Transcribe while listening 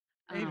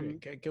Adrian,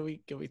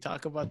 can we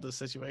talk about the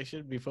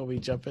situation before we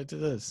jump into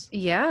this?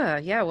 Yeah.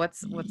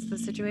 What's the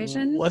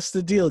situation? What's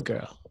the deal,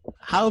 girl?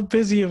 How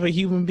busy of a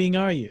human being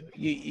are you?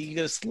 You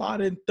gonna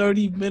slot in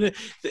 30 minutes?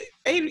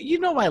 Adrian, you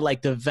know I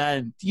like to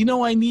vent. You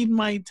know I need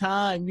my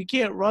time. You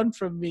can't run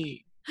from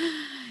me.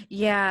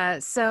 Yeah,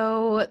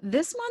 so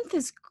this month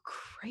is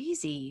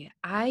crazy.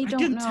 I I don't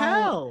can know.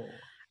 tell.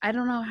 I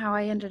don't know how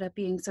I ended up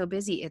being so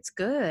busy. It's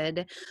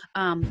good.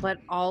 But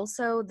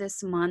also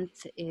this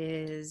month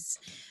is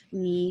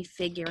me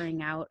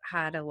figuring out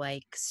how to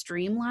like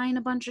streamline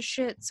a bunch of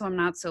shit so I'm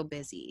not so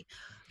busy.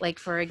 Like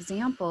for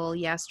example,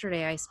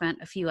 yesterday I spent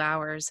a few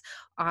hours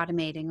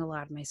automating a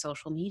lot of my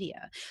social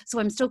media. So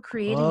I'm still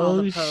creating all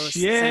the Oh posts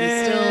and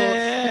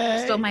shit!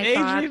 still my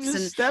Adrian thoughts is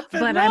and stepping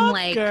but I'm up,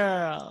 like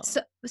girl.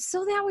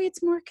 so that way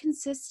it's more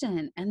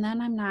consistent and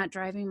then I'm not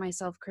driving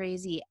myself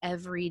crazy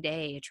every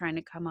day trying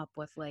to come up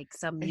with like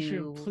some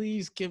Adrian, new.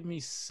 please give me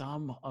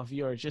some of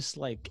your just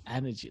like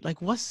energy.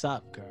 Like, what's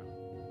up, girl?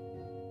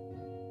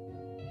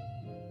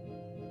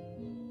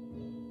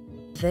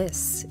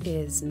 This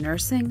is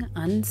Nursing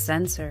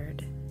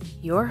Uncensored.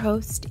 Your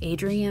host,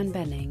 Adrianne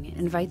Benning,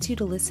 invites you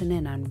to listen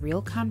in on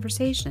real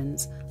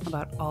conversations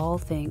about all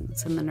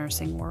things in the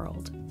nursing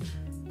world.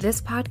 This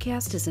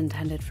podcast is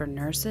intended for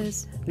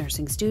nurses,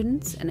 nursing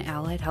students, and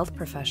allied health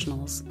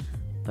professionals,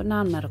 but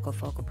non-medical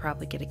folk will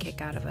probably get a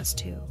kick out of us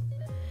too.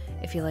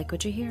 If you like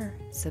what you hear,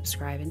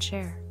 subscribe and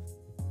share.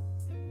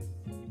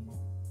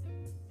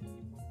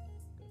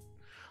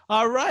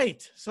 All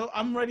right, so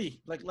I'm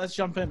ready. Like, let's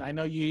jump in. I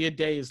know your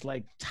day is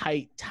like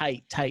tight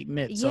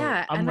knit. So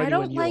Yeah, I'm and I ready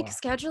when don't you like are.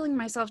 scheduling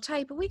myself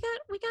tight, but we got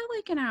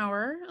like an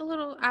hour, a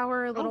little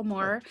Oh,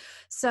 more. good.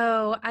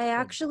 So I Good.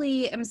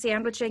 actually am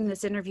sandwiching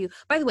this interview.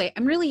 By the way,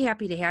 I'm really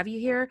happy to have you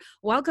here.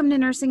 Welcome to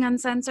Nursing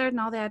Uncensored and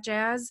all that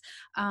jazz.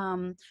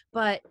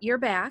 But you're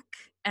back,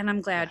 and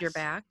I'm glad you're Yes.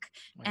 back.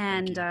 Wait,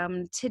 thank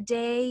And you.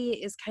 today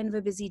is kind of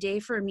a busy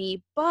day for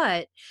me,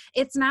 but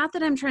it's not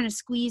that I'm trying to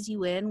squeeze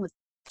you in with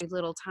very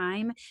little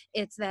time.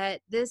 It's that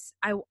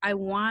I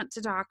want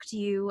to talk to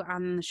you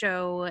on the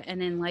show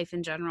and in life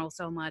in general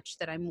so much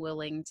that I'm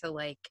willing to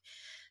like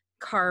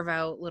carve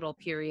out little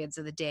periods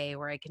of the day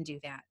where I can do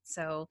that.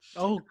 So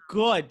Oh,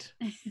 good.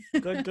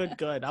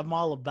 Good. I'm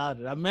all about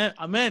it. I'm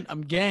in.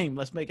 I'm game.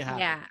 Let's make it happen.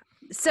 yeah.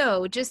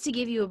 So, just to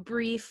give you a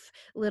brief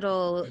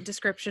little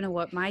description of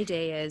what my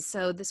day is.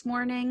 So, this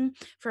morning,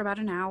 for about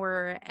an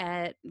hour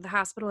at the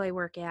hospital I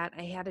work at,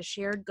 I had a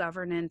shared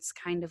governance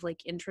kind of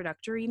like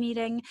introductory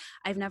meeting.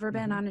 I've never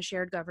been Mm-hmm. on a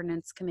shared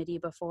governance committee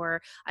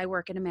before. I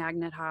work in a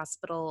magnet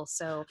hospital.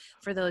 So,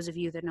 for those of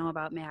you that know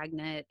about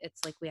magnet,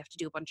 it's like we have to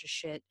do a bunch of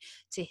shit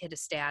to hit a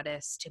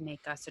status to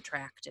make us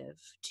attractive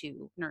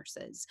to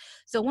nurses.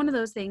 So, one of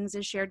those things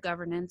is shared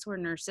governance, where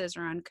nurses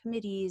are on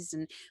committees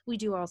and we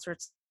do all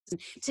sorts.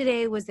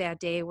 Today was that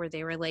day where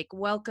they were like,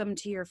 welcome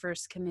to your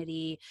first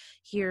committee,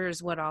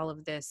 here's what all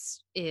of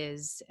this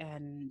is.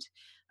 And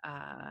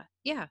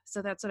yeah,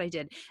 so that's what I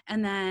did.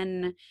 And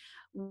then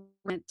we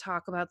went to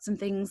talk about some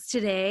things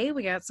today.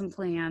 We got some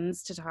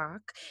plans to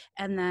talk,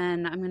 and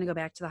then I'm going to go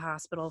back to the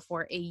hospital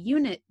for a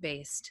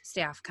unit-based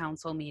staff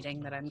council meeting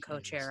that I'm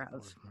co-chair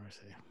of. Lord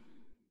mercy.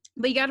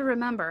 But you got to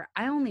remember,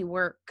 I only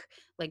work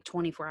like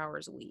 24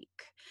 hours a week.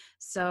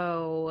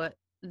 So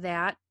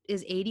that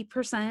is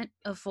 80%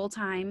 of full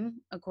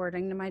time,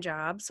 according to my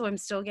job. So I'm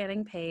still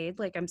getting paid.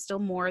 Like I'm still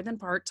more than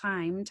part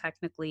time,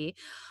 technically.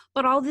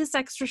 But all this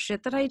extra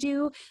shit that I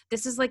do,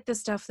 this is like the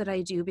stuff that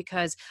I do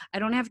because I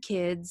don't have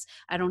kids.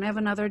 I don't have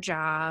another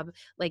job.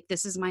 Like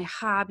this is my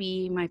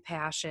hobby, my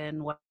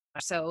passion.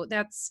 So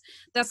that's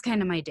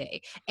kind of my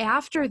day.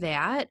 After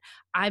that,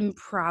 I'm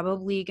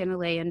probably going to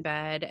lay in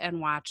bed and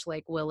watch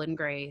like Will and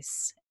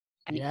Grace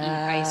and eat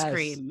ice Yes.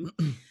 cream.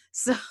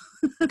 So,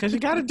 Because you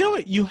got to do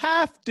it. You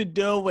have to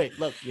do it.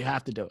 Look, you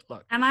have to do it.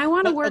 Look. and I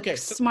want to But work okay,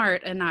 so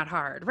smart and not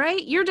hard, right?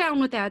 You're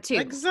down with that too,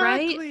 right?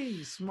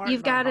 exactly. Smart, not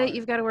You've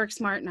hard. got to work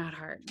smart, not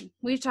hard.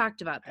 We've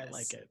talked about I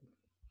like this. it.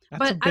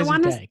 That's a But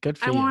busy day. Good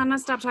for I you. want to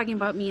stop talking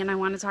about me and I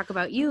want to talk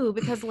about you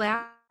because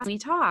last time we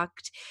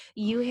talked,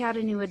 you had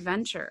a new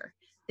adventure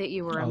that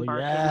you were Oh,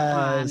 embarking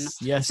upon.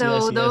 yes.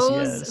 So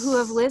those who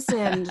have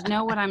listened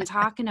know what I'm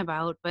talking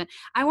about, but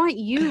I want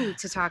you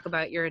to talk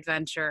about your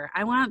adventure.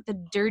 I want the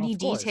dirty Of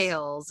course.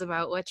 details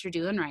about what you're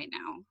doing right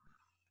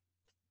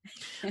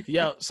now.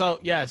 Yeah. So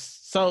yes.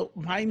 So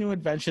my new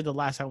adventure. The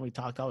last time we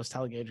talked, I was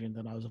telling Adrian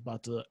that I was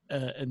about to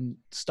and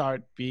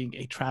start being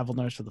a travel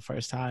nurse for the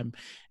first time,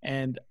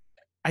 and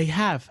I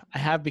have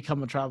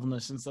become a travel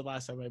nurse since the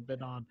last time I've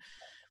been on.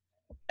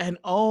 And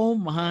oh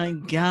my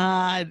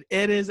God,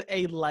 it is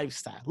a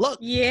lifestyle. Look,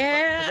 for those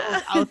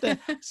Yeah. out there.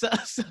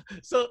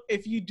 So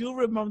if you do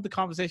remember the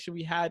conversation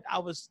we had, I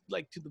was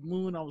like to the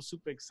moon. I was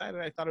super excited.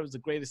 I thought it was the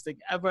greatest thing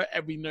ever.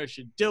 Every nurse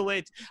should do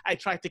it. I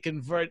tried to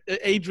convert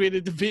Adrian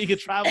into being a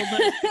travel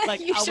nurse. Like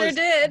You sure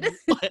did.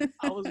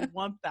 I was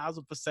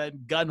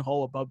 1000% gun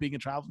ho about being a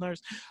travel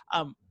nurse.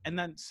 And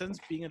then since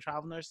being a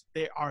travel nurse,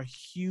 there are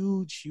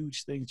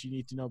huge things you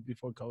need to know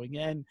before going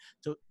in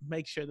to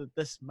make sure that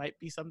this might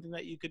be something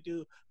that you could do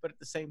do, but at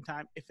the same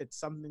time, if it's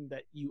something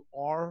that you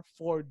are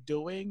for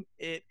doing,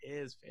 it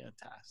is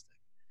fantastic.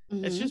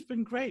 It's Mm-hmm. just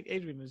been great,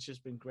 Adrian. It's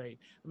just been great.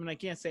 I mean, I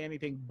can't say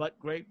anything but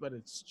great, but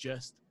it's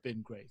just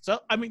been great. So,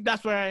 I mean,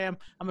 that's where I am.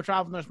 I'm a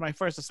travel nurse. My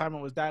first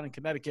assignment was down in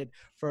Connecticut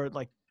for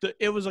like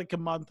it was like a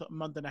month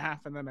and a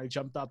half, and then I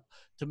jumped up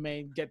to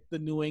Maine, get the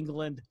New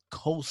England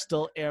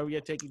coastal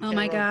area taken Oh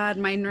my care of, God,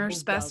 my nurse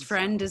move best down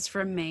friend south. is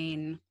from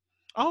Maine.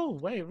 Oh,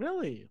 wait,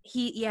 really?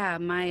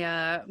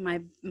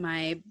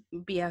 My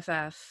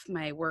BFF,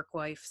 my work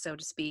wife, so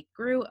to speak,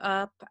 grew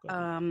up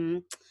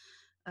in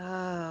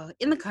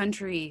the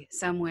country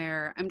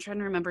somewhere. I'm trying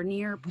to remember,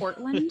 near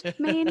Portland,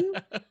 Maine.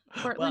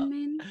 Well, Portland,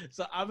 Maine.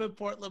 so I'm in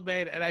Portland,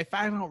 Maine, and I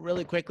found out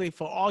really quickly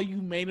for all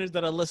you Mainers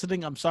that are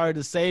listening, I'm sorry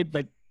to say it,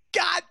 but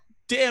God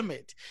damn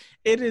it.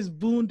 It is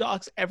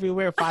boondocks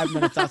everywhere 5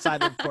 minutes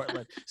outside of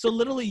Portland. So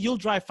literally you'll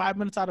drive 5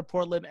 minutes out of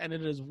Portland and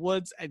it is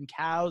woods and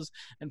cows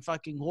and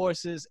fucking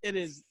horses. It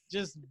is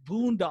just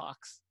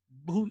boondocks.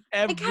 I kind of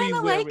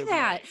Everywhere like in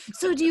that. Maine.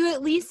 So do you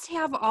at least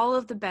have all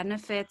of the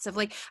benefits of,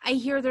 like, I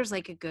hear there's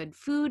like a good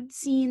food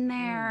scene Mm.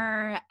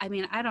 there. I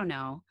mean, I don't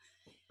know.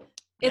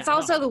 It's Yeah, no.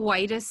 also the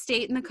whitest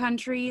state in the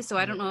country, so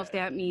I don't Yeah, know if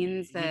that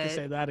means you can that.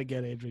 say that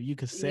again, Adrian. You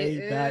can say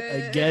that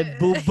again.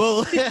 Boo Yeah.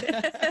 boo.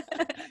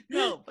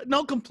 No, but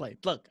no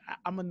complaint. Look,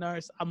 I'm a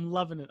nurse. I'm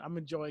loving it. I'm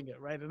enjoying it,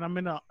 right? And I'm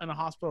in a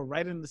hospital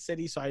right in the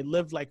city. So I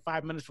live like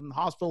 5 minutes from the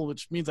hospital,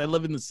 which means I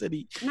live in the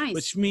city. Which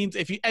Nice. means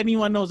if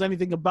anyone knows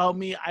anything about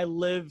me, I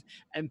live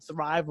and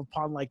thrive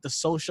upon like the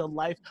social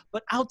life.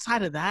 But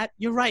outside of that,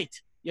 you're right.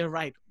 You're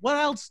right. What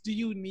else do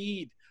you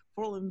need?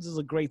 Portland is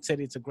a great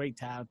city. It's a great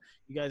town.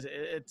 You guys,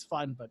 it's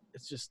fun, but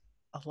it's just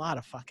a lot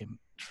of fucking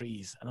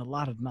trees and a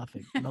lot of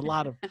nothing and a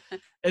lot of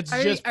it's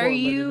just Are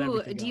Portland and you,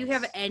 everything do you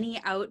have else. any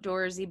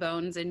outdoorsy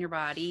bones in your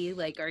body?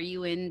 Like, are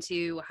you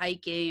into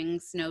hiking,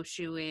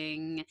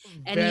 snowshoeing,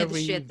 any of the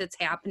shit Very that's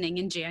happening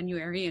in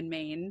January in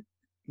Maine?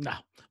 no,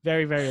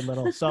 very very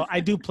little. So I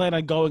do plan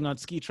on going on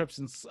ski trips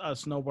and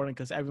snowboarding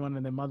because everyone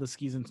and their mother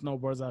skis and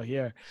snowboards out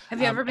here.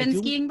 Have you ever I been do.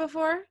 skiing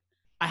before?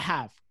 I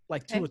have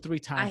like two Okay. or three I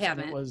times, and it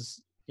haven't.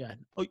 was yeah.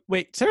 Oh,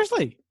 wait,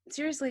 seriously?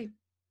 Seriously,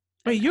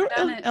 I've Wait, never you're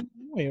done it.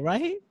 Illinois,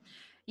 right?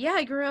 Yeah,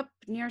 I grew up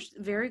near,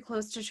 very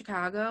close to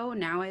Chicago.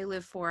 Now I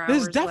live 4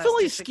 There's hours west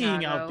definitely of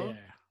skiing out Chicago.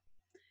 there.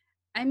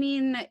 I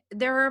mean,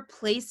 there are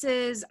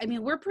places, I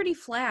mean, we're pretty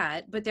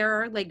flat, but there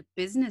are like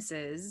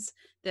businesses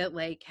that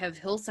like have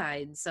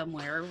hillsides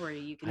somewhere where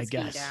you can I ski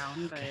guess.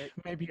 down. Okay,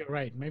 But maybe you're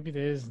right. Maybe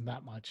there isn't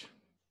that much.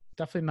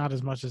 Definitely not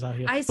as much as out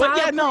here. I But saw a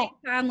yeah, no.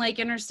 place on like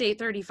Interstate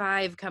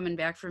 35 coming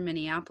back from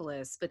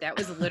Minneapolis, but that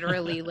was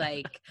literally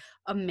like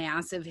a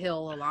massive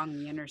hill along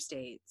the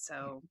interstate.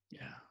 So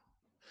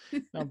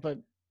Yeah. No, but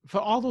for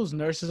all those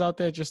nurses out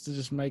there, just to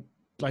just make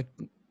like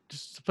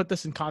just to put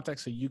this in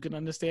context so you can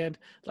understand,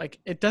 like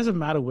it doesn't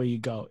matter where you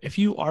go. If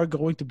you are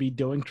going to be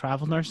doing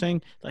travel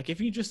nursing, like if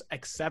you just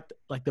accept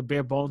like the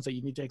bare bones that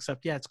you need to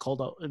accept, yeah, it's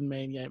cold out in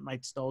Maine, yeah, it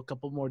might snow a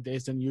couple more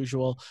days than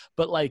usual,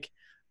 but like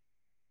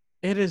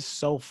it is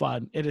so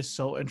fun. It is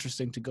so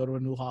interesting to go to a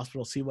new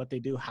hospital, see what they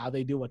do, how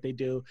they do what they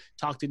do,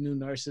 talk to new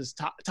nurses,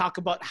 talk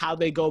about how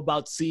they go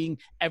about seeing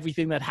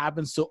everything that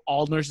happens to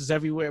all nurses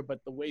everywhere, but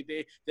the way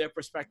their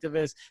perspective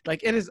is.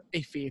 Like it is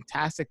a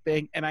fantastic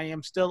thing. And I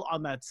am still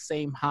on that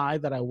same high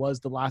that I was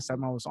the last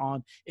time I was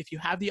on. If you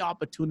have the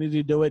opportunity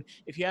to do it,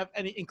 if you have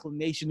any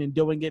inclination in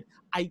doing it,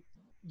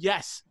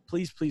 yes,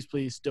 please, please,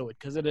 please do it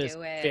because it is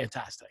do it.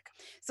 fantastic.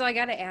 So I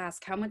got to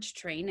ask, how much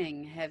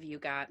training have you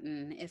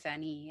gotten, if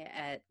any,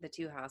 at the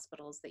 2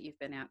 hospitals that you've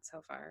been at so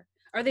far?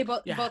 Are they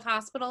both Yeah.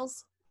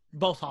 hospitals?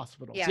 Both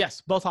hospitals. Yeah.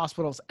 Yes, both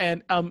hospitals.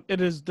 And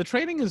it is the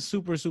training is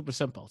super, super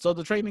simple. So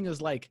the training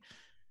is like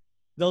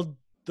the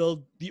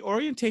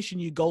orientation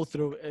you go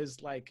through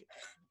is like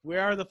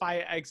where are the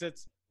fire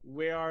exits?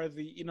 Where are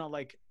the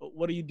like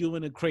what are you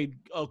doing in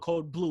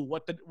code blue?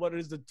 What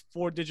is the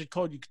 4-digit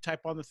code you can type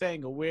on the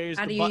thing? Or where's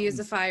How the do you use a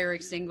buttons? fire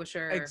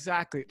extinguisher?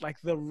 Exactly.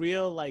 Like the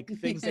real like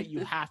things that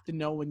you have to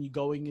know when you're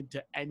going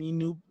into any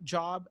new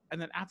job.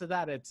 And then after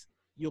that, it's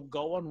you'll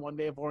go on 1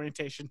 day of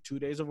orientation, 2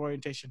 days of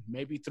orientation,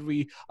 maybe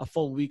 3, a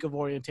full week of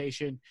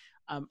orientation.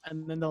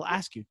 And then they'll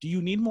ask you, do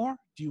you need more?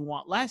 Do you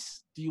want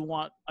less? Do you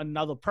want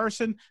another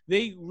person?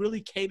 They really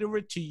cater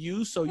it to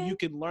you so Okay. you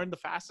can learn the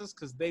fastest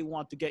because they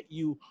want to get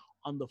you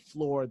on the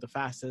floor the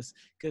fastest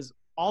because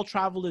all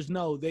travelers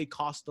know they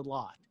cost a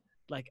lot.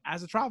 Like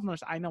as a travel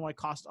nurse, I know I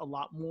cost a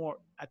lot more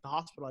at the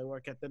hospital I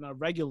work at than a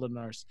regular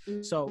nurse.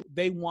 So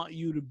they want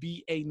you to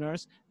be a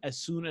nurse as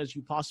soon as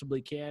you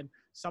possibly can.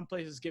 Some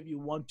places give you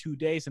 1-2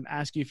 days and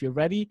ask you if you're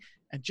ready.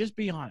 And just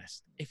be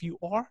honest. If you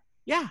are,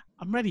 yeah,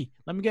 I'm ready.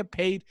 Let me get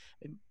paid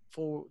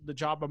for the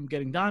job I'm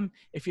getting done.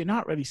 If you're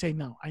not ready, say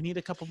no. I need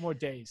a couple more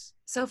days.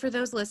 So for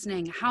those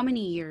listening, how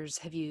many years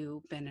have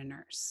you been a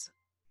nurse?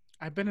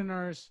 I've been a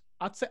nurse.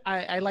 I'd say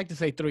I like to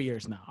say 3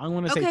 years now. I'm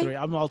going to say Okay. 3.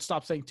 I'll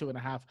stop saying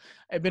 2.5.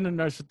 I've been a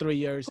nurse for 3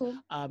 years, Cool.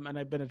 and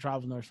I've been a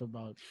travel nurse for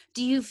about.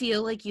 Do you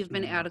feel like you've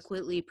been 2 years.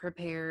 adequately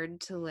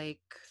prepared to like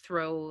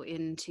throw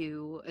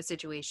into a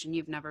situation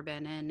you've never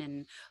been in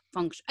and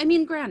function? I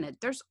mean, granted,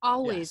 there's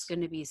always Yes.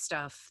 going to be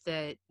stuff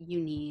that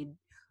you need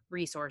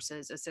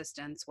resources,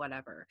 assistance,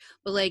 whatever.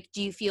 But like,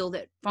 do you feel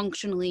that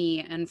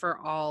functionally and for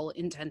all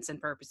intents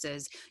and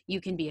purposes, you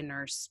can be a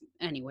nurse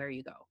anywhere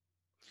you go?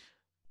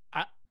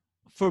 I,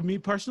 for me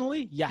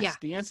personally, Yeah. yes.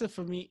 The answer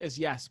for me is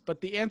yes.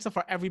 But the answer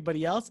for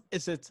everybody else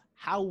is it's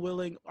how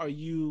willing are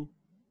you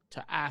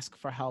to ask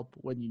for help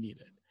when you need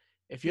it?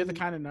 If you're the Mhm.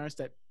 kind of nurse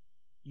that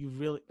you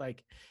really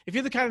like, if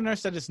you're the kind of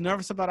nurse that is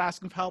nervous about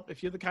asking for help,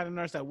 if you're the kind of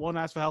nurse that won't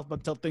ask for help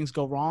until things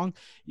go wrong,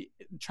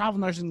 travel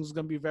nursing is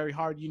going to be very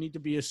hard. You need to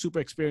be a super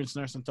experienced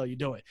nurse until you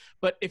do it.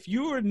 But if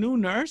you're a new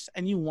nurse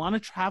and you want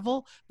to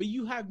travel, but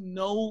you have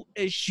no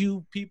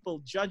issue people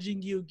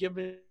judging you,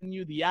 giving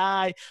you the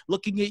eye,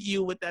 looking at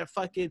you with that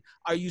fucking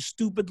are you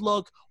stupid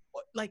look,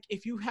 like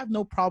if you have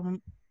no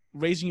problem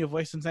raising your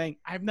voice and saying,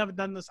 I've never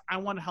done this, I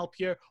want to help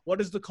here, what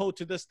is the code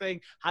to this thing,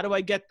 how do I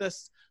get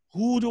this,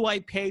 who do I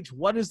page,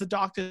 what is the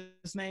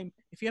doctor's name,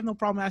 if you have no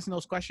problem asking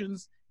those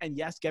questions and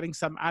yes, getting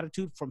some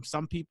attitude from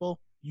some people,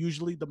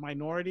 usually the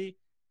minority,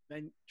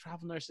 then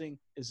travel nursing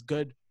is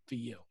good for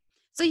you.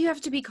 So you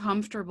have to be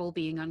comfortable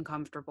being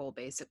uncomfortable, Most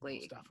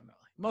basically.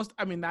 definitely.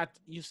 I mean, that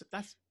you said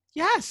that's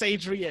yes,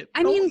 Adrian.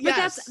 I Oh mean, but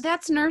yes.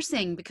 that's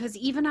nursing, because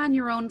even on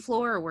your own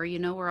floor where you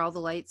know where all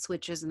the light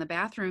switches and the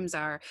bathrooms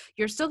are,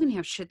 you're still going to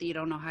have shit that you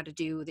don't know how to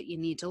do, that you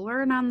need to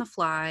learn on the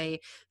fly,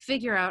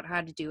 figure out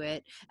how to do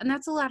it. And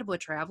that's a lot of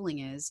what traveling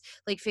is,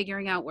 like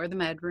figuring out where the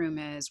med room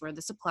is, where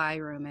the supply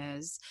room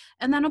is,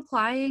 and then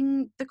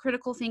applying the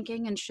critical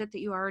thinking and shit that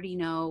you already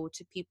know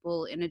to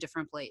people in a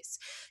different place.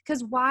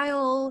 Because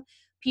while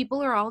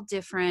people are all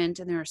different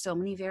and there are so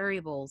many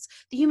variables,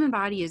 the human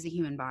body is the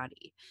human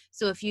body.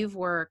 So if you've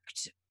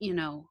worked,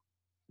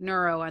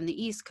 neuro on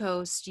the East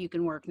Coast, you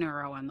can work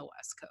neuro on the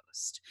West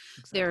Coast.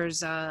 Exactly. There's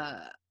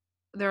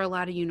there are a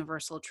lot of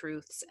universal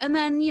truths. And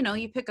then,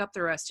 you pick up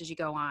the rest as you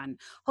go on.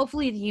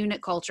 Hopefully the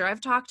unit culture, I've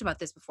talked about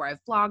this before,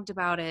 I've blogged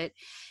about it.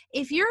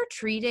 If you're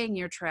treating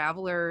your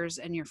travelers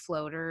and your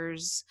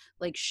floaters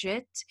like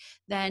shit,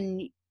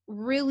 then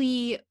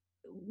really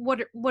what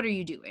are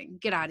you doing?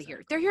 Get out of here.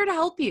 Exactly. They're here to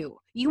help you.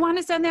 You want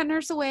to send that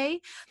nurse away?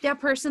 That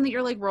person that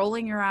you're like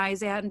rolling your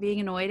eyes at and being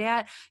annoyed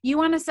at, you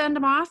want to send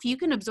them off? You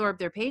can absorb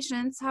their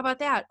patience. How about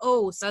that?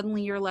 Oh,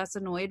 suddenly you're less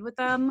annoyed with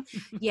them?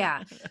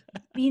 Yeah,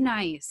 be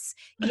nice.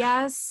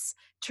 Yes,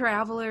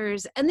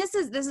 travelers, and this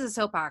is a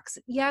soapbox.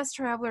 Yes,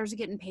 travelers are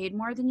getting paid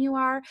more than you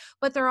are,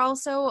 but they're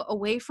also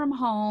away from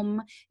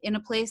home in a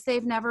place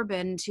they've never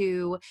been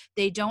to.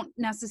 They don't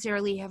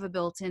necessarily have a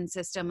built-in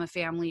system of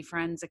family,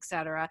 friends,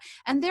 etc.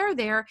 And they're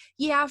there,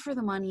 yeah, for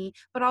the money,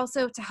 but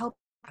also to help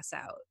us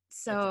out.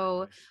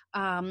 So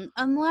Exactly.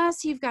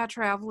 unless you've got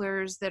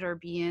travelers that are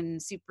being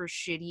super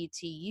shitty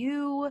to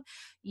you,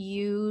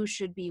 you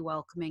should be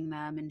welcoming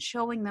them and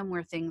showing them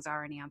where things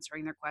are and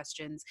answering their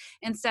questions,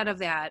 instead of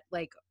that,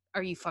 like,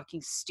 are you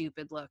fucking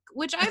stupid look,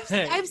 which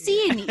I've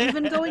seen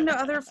even going to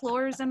other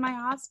floors in my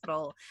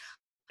hospital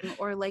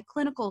or like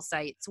clinical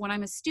sites when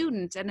I'm a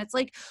student, and it's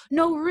like,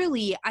 no,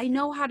 really, I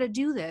know how to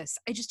do this,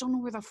 I just don't know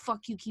where the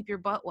fuck you keep your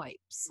butt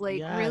wipes,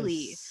 like,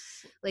 really,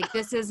 Yes. like,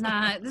 this is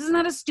not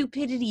a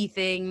stupidity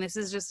thing, this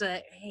is just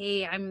a,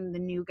 hey, I'm the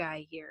new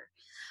guy here.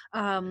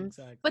 But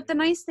Exactly. the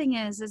nice thing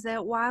is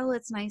that while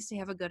it's nice to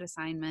have a good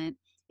assignment,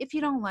 if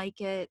you don't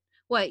like it,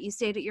 what, you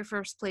stayed at your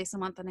first place a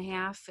month and a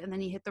half and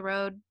then you hit the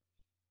road,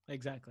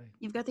 Exactly.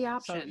 you've got the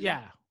So option.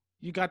 yeah,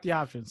 you got the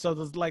option. So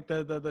there's like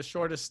the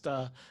shortest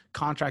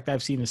contract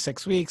I've seen is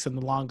 6 weeks, and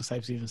the longest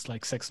I've seen is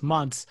like 6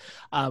 months.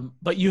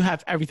 But you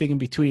have everything in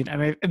between,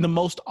 and the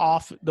most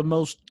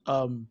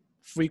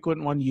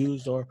frequent one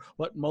used, or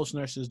what most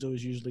nurses do,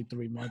 is usually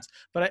 3 months.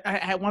 But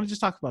I want to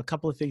just talk about a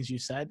couple of things you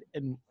said,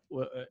 and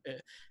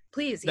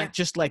Please, yeah. that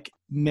just like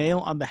nail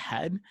on the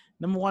head.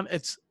 Number one,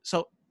 it's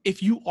so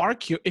if you are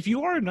if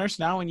you are a nurse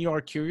now and you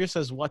are curious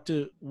as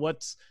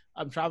what's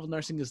travel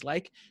nursing is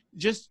like,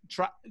 just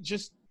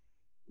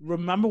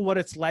remember what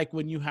it's like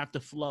when you have to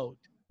float,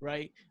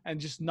 right? And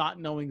just not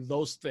knowing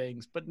those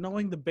things, but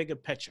knowing the bigger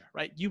picture,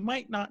 right? You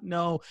might not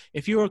know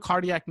if you're a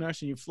cardiac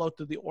nurse and you float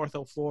to the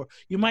ortho floor,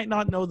 you might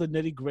not know the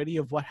nitty gritty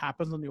of what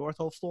happens on the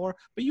ortho floor,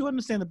 but you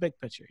understand the big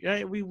picture,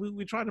 right? We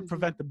try to Mm-hmm.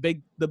 prevent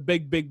the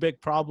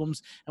big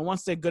problems. And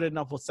once they're good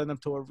enough, we'll send them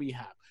to a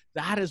rehab.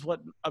 That is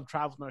what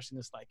travel nursing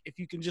is like. If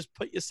you can just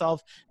put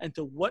yourself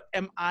into what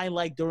am I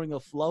like during a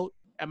float?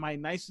 Am I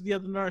nice to the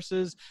other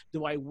nurses?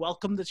 Do I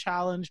welcome the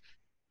challenge?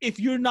 If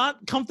you're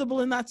not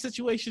comfortable in that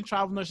situation,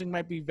 travel nursing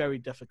might be very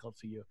difficult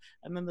for you.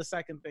 And then the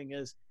second thing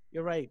is,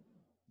 you're right.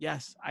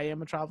 Yes, I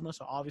am a travel nurse,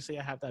 so obviously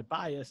I have that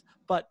bias.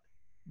 But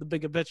the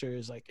bigger picture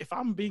is like, if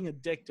I'm being a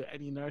dick to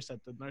any nurse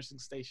at the nursing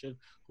station,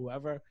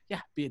 whoever,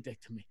 yeah, be a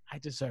dick to me. I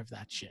deserve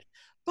that shit.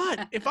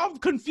 But if I'm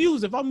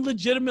confused, if I'm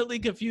legitimately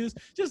confused,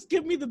 just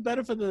give me the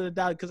benefit of the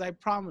doubt, because I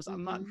promise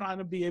I'm not Mm-hmm. trying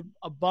to be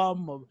a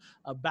bum or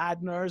a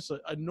bad nurse or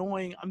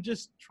annoying. I'm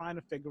just trying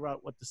to figure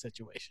out what the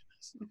situation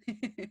is.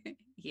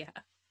 Yeah.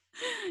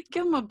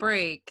 Give them a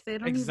break. They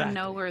don't even know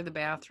Exactly. where the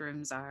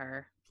bathrooms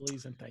are.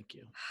 Please and thank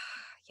you.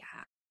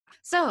 Yeah.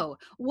 So,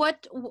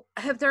 what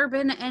have there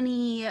been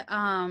any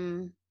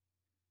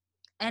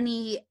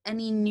any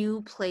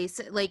new place?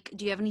 Like,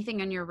 do you have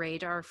anything on your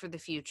radar for the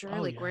future?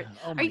 Oh Like, where yeah.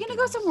 Oh are my you gonna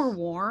go somewhere goodness.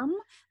 warm?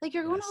 Like,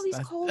 you're going to all Yes.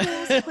 these cold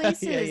ass Yeah.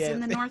 places Yeah. in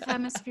the North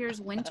Hemisphere's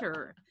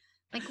winter.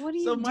 Like, what are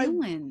So you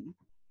doing?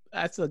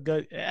 that's a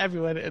good.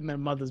 Everyone and their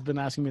mother's been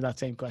asking me that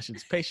same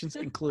questions, patients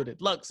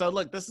included. Look,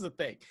 this is the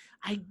thing.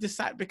 I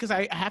decide because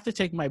I have to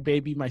take my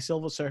baby, my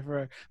Silver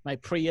Surfer, my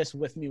Prius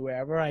with me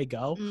wherever I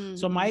go.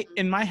 So Mm-hmm.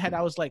 in my head,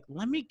 I was like,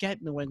 let me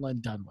get New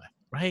England done with,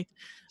 right?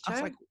 I was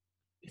Sure. like,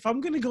 if I'm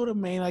gonna go to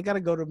Maine, I gotta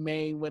go to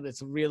Maine when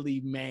it's really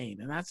Maine,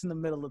 and that's in the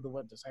middle of the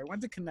winter. So I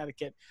went to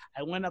Connecticut.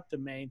 I went up to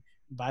Maine.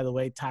 By the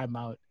way, time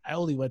out. I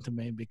only went to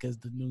Maine because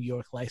the New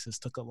York license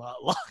took a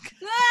lot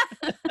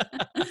longer.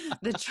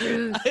 The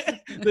truth.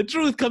 The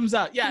truth comes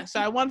out. Yeah, so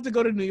I wanted to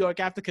go to New York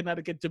after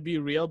Connecticut to be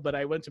real, but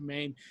I went to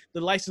Maine.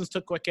 The license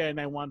took quicker, and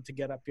I wanted to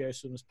get up here as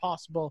soon as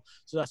possible.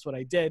 So that's what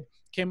I did.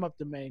 Came up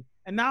to Maine,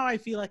 and now I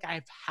feel like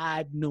I've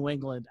had New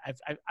England. I've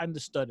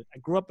understood it. I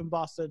grew up in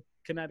Boston,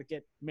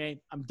 Connecticut, Maine.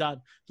 I'm done.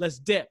 Let's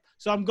dip.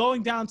 So I'm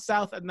going down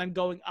south and then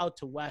going out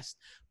to west.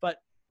 But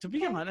to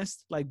be Okay.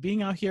 honest, like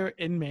being out here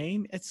in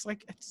Maine, it's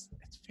like it's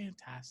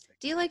fantastic.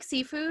 Do you like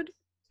seafood?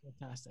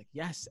 Fantastic.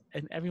 Yes.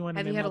 And everyone and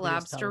Have their you had a mother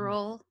is lobster telling me.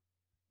 roll?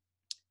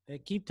 They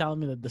keep telling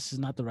me that this is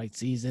not the right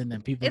season,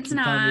 and people It's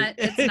keep telling me. not.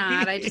 It's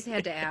not. I just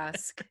had to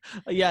ask.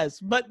 Yes,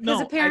 but Because no,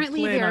 I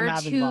apparently plan on there are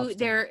having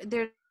lobster.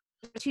 there are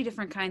two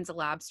different kinds of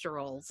lobster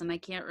rolls, and I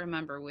can't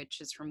remember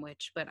which is from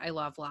which, but I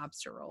love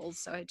lobster rolls,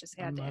 so I just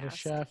I'm had to not a ask.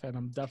 chef, and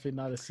I'm definitely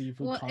not a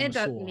seafood Well, it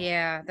does. connoisseur.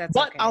 Yeah, that's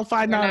But I'll okay.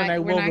 find out, and I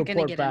We're will not going to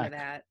report get into back.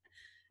 that.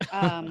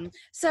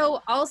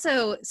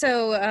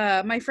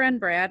 My friend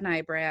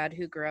Brad,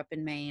 who grew up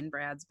in Maine,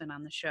 Brad's been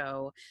on the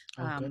show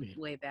Oh, goody.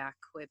 way back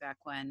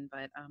when,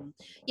 but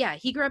yeah,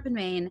 he grew up in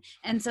Maine,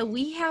 and so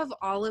we have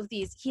all of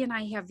these, he and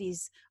I have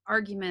these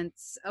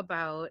arguments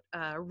about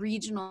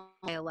regional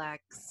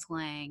dialects,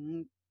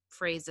 slang,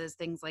 phrases,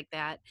 things like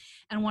that.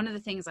 And one of the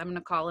things, I'm going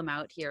to call him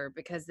out here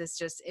because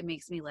it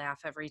makes me laugh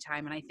every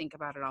time, and I think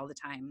about it all the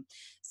time.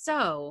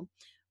 So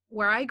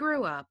where I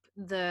grew up,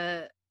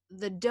 the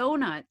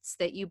donuts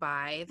that you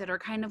buy that are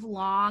kind of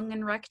long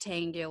and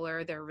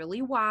rectangular, they're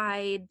really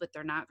wide, but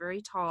they're not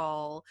very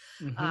tall,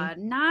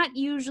 Mm-hmm. not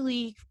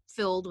usually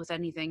filled with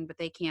anything, but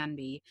they can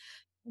be.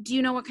 Do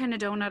you know what kind of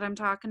donut I'm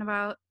talking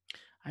about?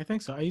 I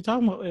think so. Are you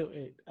talking about?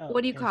 Wait. Oh,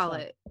 What do you okay, call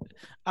sorry.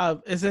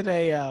 it? Is it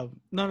a?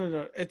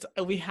 No. It's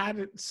we had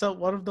it. So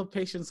one of the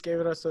patients gave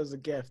it us as a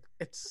gift.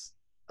 It's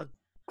a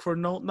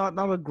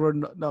not a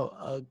granola. No,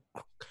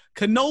 a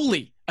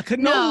cannoli. A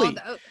No,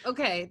 cannoli.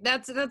 okay,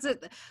 that's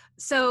it.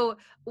 So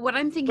what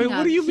I'm Wait, thinking what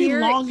of do you mean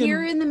long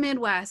here and? in the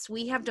Midwest,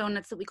 we have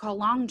donuts that we call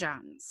long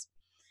johns.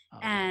 Oh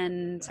no,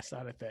 And that's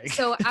not a thing.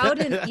 so out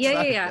in That's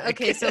not a thing.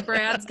 okay, so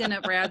Brad's gonna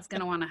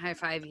want to high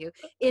five you.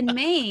 In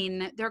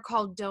Maine, they're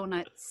called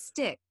donut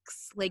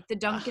sticks, like the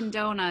Dunkin'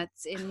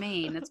 Donuts in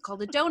Maine. It's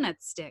called a donut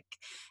stick.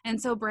 And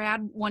so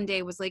Brad one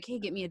day was like, "Hey,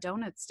 get me a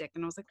donut stick,"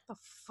 and I was like, "What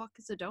the fuck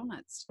is a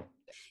donut stick?"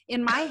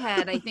 In my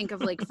head, I think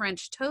of like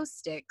French toast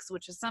sticks,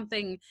 which is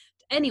something.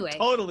 Anyway,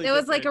 Totally it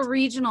was like a different.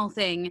 regional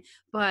thing.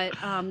 But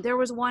there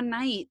was one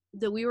night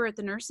that we were at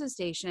the nurse's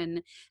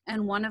station,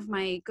 and one of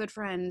my good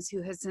friends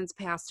who has since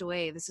passed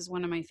away, this is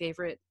one of my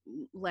favorite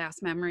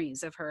last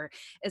memories of her,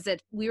 is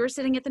that we were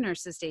sitting at the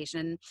nurse's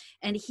station,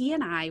 and he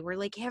and I were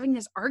like having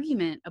this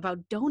argument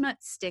about donut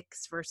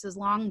sticks versus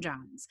long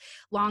johns.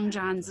 Long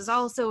johns is Yes.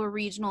 also a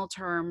regional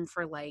term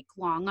for like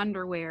long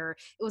underwear.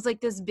 It was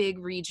like this big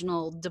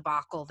regional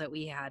debacle that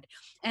we had.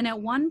 And at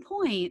one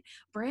point,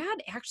 Brad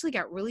actually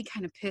got really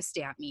kind of pissed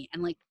at me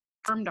and like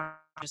armed off,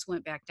 just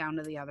went back down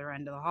to the other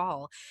end of the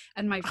hall.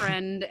 And my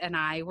friend and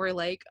I were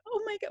like,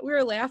 oh my God, we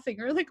were laughing.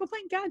 We were like, oh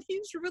my God,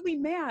 he's really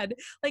mad.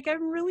 Like,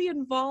 I'm really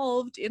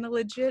involved in a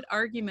legit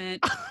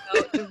argument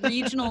about the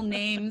regional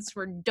names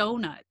for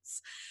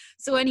donuts.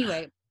 So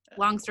anyway,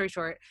 long story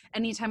short,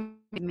 anytime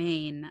I'm in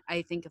Maine,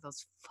 I think of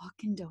those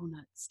fucking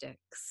donut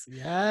sticks.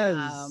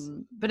 Yes.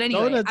 But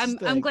anyway, Donut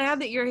I'm glad sticks.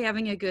 that you're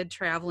having a good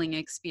traveling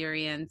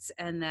experience,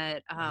 and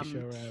that I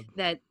sure am.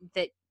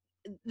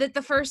 that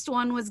the first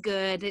one was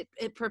good.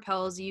 It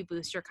propels you,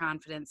 boosts your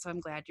confidence. So I'm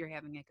glad you're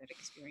having a good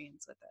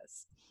experience with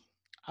this.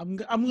 I'm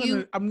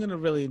gonna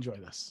really enjoy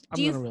this. I'm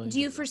gonna really Do enjoy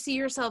you this. foresee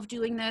yourself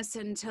doing this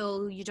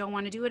until you don't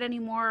want to do it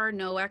anymore?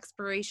 No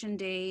expiration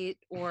date,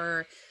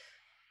 or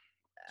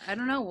I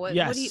don't know what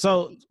Yes. do you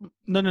So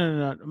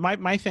no.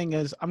 My thing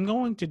is I'm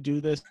going to do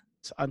this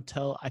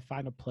until I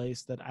find a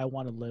place that I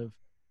want to live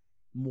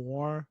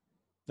more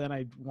than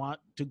I want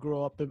to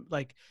grow up in.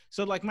 Like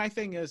so like my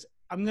thing is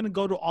I'm gonna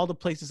go to all the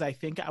places I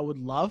think I would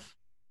love.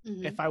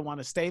 Mhm. If I want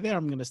to stay there,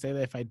 I'm going to stay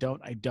there. If I don't,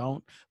 I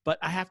don't. But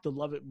I have to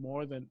love it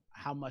more than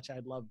how much I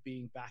love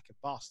being back in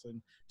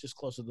Boston, just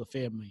closer to the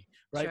family,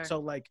 right? Sure. So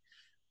like,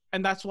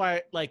 and that's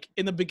why like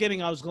in the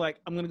beginning I was like,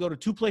 I'm going to go to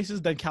two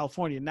places, then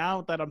California.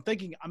 Now that I'm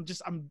thinking, I'm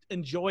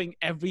enjoying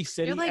every You're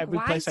city, like, every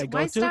place I go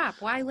why to. stop?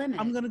 Why I'm limit?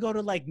 going to go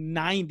to like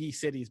 90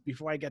 cities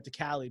before I get to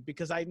Cali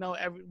because I know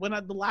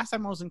the last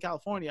time I was in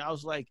California, I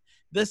was like,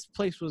 this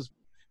place was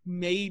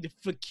made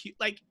for cute.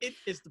 Like it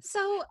is the.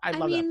 So, I I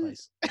love that mean,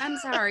 place. I'm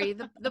sorry,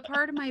 the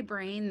part of my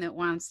brain that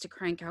wants to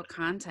crank out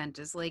content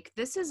is like,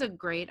 this is a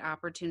great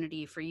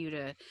opportunity for you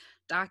to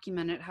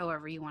document it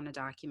however you want to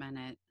document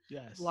it.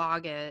 Yes.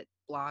 Blog it,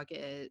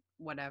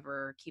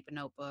 whatever, keep a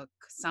notebook,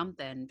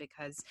 something,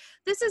 because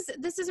this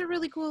is a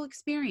really cool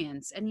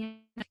experience. And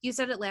you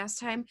said it last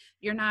time,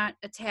 you're not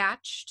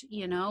attached,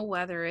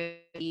 whether it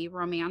be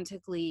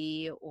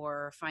romantically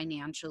or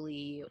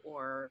financially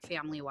or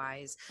family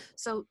wise.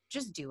 So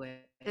just do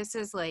it. This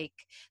is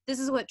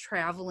what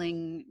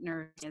traveling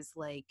nursing is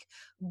like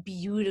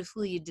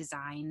beautifully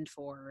designed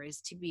for,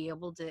 is to be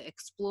able to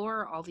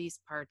explore all these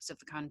parts of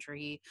the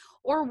country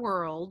or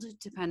world,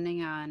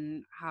 depending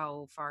on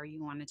how far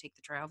you want to take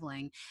the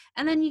traveling.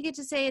 And then you get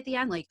to say at the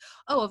end, like,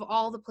 oh, of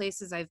all the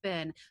places I've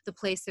been, the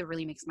place that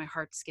really makes my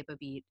heart skip a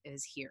beat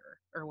is here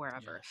or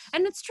wherever. Yes.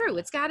 And it's true.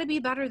 Yes. It's got to be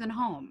better than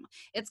home.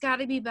 It's got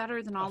to be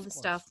better than all Of the course.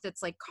 stuff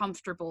that's like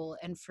comfortable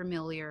and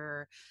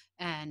familiar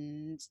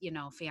and,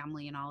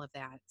 family and all of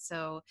that.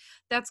 So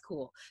that's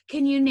cool.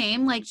 Can you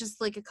name like just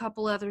like a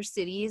couple other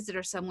cities that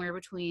are somewhere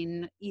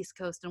between East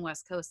Coast and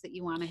West Coast that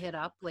you want to hit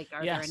up? Like,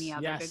 are there any Yes,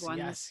 other big yes, ones?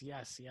 yes,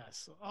 yes,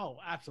 yes. Oh,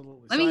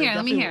 absolutely. Let So me I hear.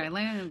 Let me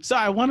definitely. hear. So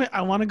I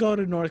want to go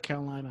to North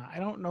Carolina. I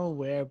don't know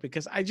where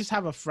because I just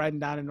have a friend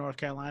down in North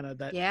Carolina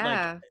that like Yeah,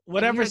 I hear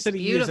whatever it's city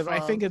he is. I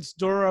beautiful. think it's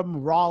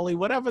Durham, Raleigh,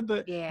 whatever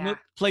the Yeah.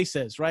 place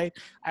is. Right.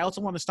 I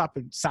also want to stop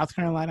in South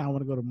Carolina. I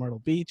want to go to Myrtle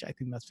Beach. I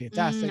think that's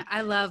fantastic.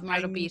 I love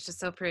Myrtle I Beach. It's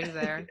so pretty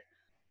there.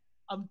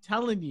 I'm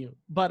telling you,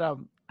 but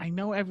I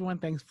know everyone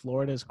thinks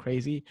Florida is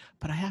crazy,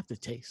 but I have to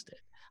taste it.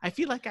 I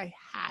feel like I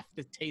have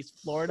to taste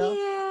Florida.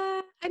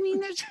 Yeah, I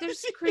mean,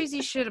 there's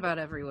crazy shit about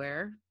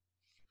everywhere.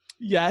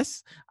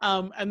 Yes.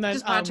 And then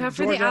Just watch out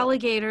for the Georgia.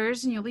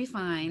 alligators, and you'll be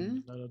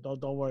fine. No,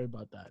 don't worry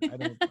about that.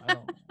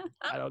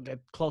 I don't get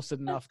close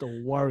enough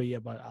to worry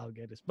about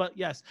alligators. But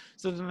yes,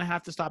 so then I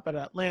have to stop at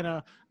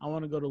Atlanta. I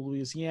want to go to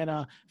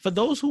Louisiana. For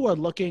those who are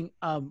looking,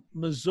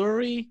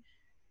 Missouri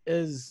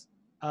is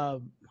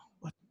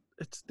what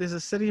there's a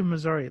city in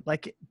Missouri.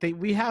 Like they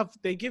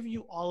give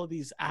you all of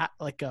these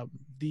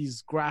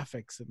these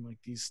graphics and like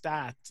these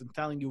stats and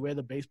telling you where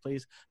the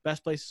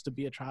best places to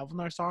be a travel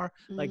nurse are.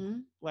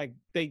 Mhm. Like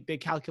they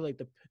calculate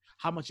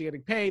how much you're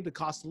getting paid, the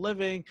cost of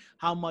living,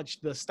 how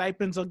much the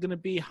stipends are going to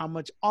be, how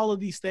much all of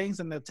these things,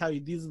 and they'll tell you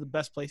these are the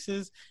best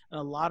places. And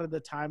a lot of the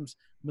times,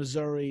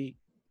 Missouri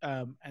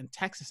and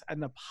Texas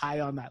end up high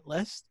on that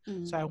list.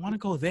 So I want to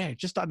go there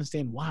just to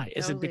understand why.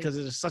 Is it Totally. because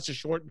there's such a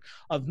short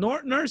of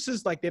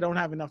nurses, like they don't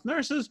have enough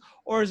nurses,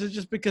 or is it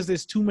just because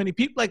there's too many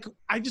people? Like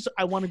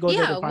I want to go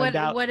there to find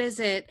out. What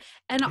is it?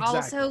 And Exactly.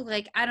 also,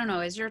 like, I don't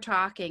know, as you're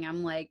talking,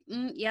 I'm like,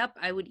 yep,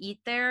 I would eat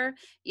there.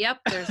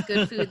 Yep, there's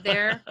good food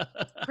there.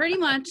 Pretty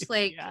much,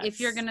 like, if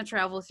you're Yes. gonna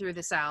travel through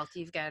the South,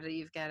 you've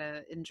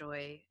gotta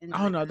enjoy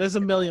Oh no, there's a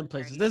the million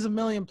places. culinary. There's a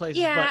million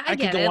places, Yeah, but I I could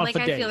get go it. on Like,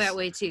 for I feel that days.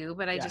 way too,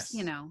 but I just,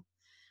 Yes.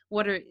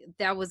 what are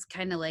that was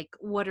kind of like,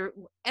 what are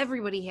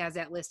everybody has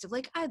that list of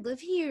like, I'd live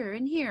here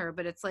and here,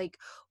 but it's like,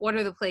 what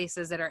are the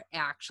places that are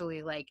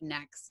actually like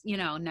next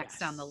on the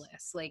Yes.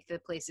 list, like the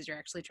places you're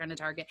actually trying to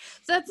target.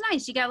 So that's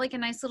nice. You got like a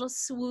nice little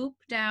swoop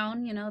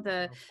down, Of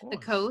the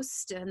course.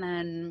 coast, and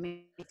then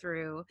maybe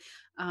through.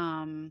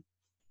 um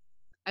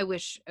I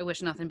wish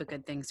nothing but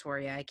good things for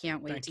you. I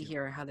can't wait Thank to you.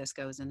 hear how this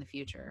goes in the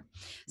future.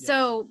 Yes.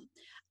 So,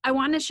 I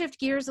want to shift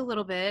gears a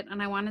little bit,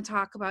 and I want to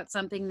talk about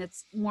something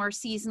that's more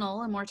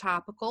seasonal and more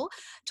topical.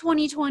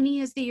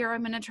 2020 is the year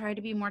I'm going to try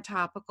to be more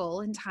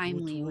topical and Woot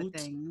timely with woot.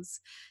 things.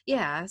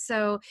 Yeah,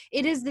 so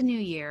it is the new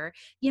year.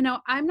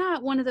 I'm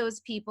not one of those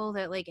people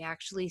that like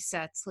actually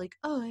sets like,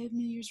 oh, I have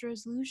New Year's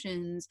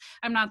resolutions.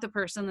 I'm not the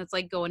person that's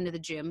like going to the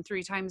gym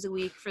 3 times a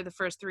week for the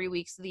first 3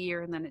 weeks of the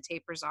year and then it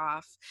tapers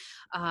off.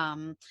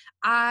 Um,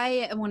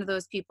 I am one of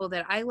those people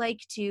that I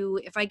like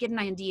to, if I get an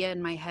idea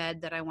in my head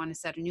that I want to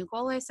set a new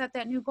goal, I set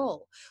that new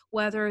goal.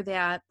 Whether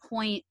that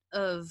point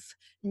of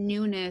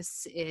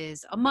newness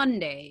is a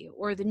Monday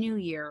or the new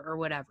year or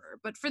whatever.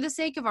 But for the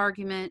sake of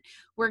argument,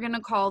 we're going to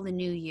call the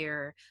new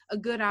year a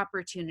good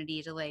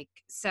opportunity to like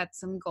set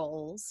some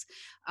goals.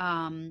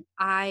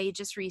 I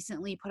just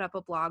recently put up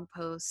a blog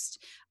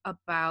post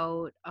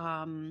about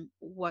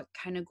what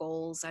kind of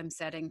goals I'm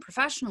setting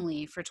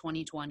professionally for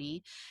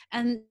 2020.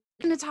 And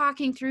kind of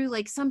talking through,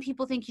 like, some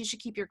people think you should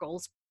keep your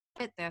goals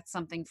private. That's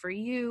something for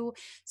you.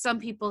 Some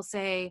people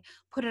say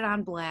put it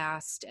on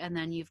blast and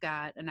then you've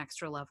got an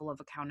extra level of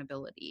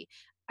accountability.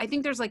 I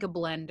think there's like a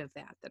blend of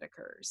that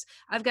occurs.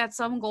 I've got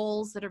some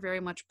goals that are very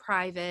much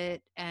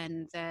private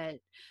and that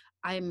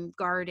I'm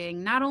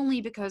guarding, not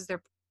only because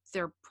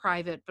they're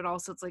private, but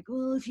also it's like,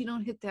 well, if you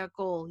don't hit that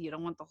goal, you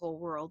don't want the whole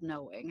world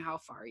knowing how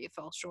far you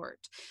fell short.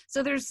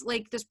 So there's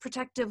like this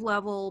protective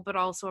level, but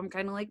also I'm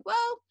kind of like,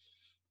 well,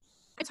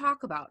 I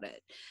talk about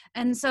it.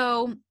 And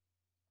so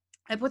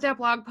I put that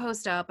blog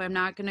post up. I'm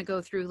not going to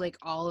go through like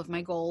all of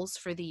my goals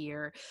for the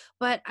year,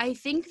 but I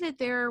think that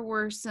there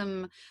were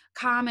some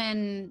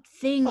common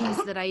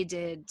things that I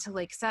did to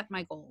like set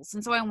my goals.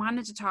 And so I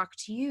wanted to talk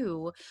to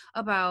you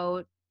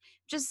about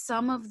just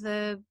some of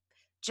the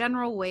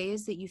general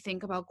ways that you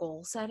think about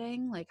goal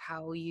setting, like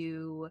how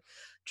you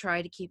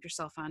try to keep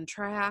yourself on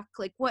track,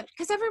 like what,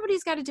 because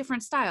everybody's got a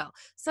different style.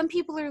 Some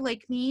people are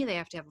like me, they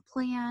have to have a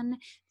plan,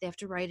 they have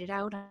to write it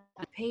out on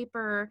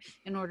paper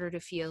in order to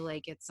feel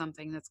like it's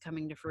something that's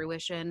coming to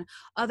fruition.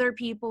 Other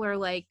people are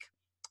like,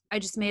 I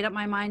just made up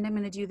my mind, I'm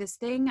going to do this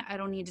thing, I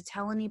don't need to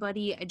tell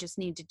anybody, I just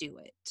need to do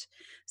it.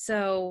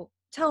 So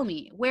tell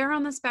me, where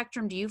on the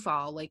spectrum do you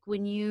fall? Like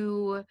when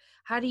you,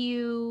 how do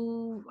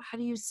you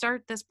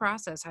start this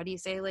process? How do you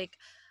say, like,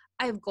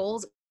 I have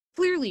goals?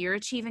 Clearly you're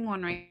achieving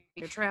one, right?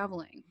 You're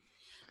traveling.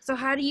 So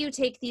how do you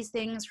take these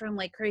things from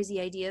like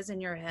crazy ideas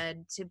in your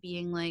head to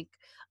being like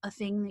a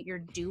thing that you're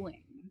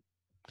doing?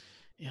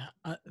 Yeah,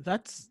 it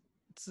That's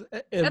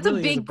a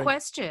really is a big big. It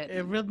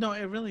question. really no,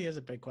 it really is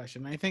a big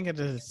question. I think it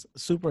is a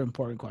super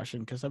important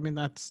question because I mean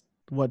that's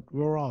what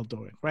we're all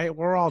doing, right?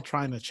 We're all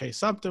trying to chase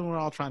something. We're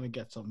all trying to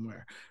get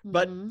somewhere.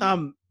 But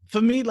Mm-hmm.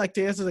 for me, like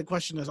to answer the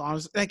question is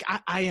honest. Like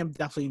I am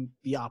definitely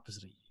the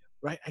opposite of you,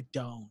 right? I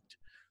don't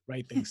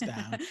write things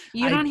down.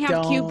 You I don't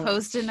have cute don't.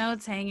 post-it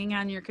notes hanging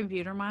on your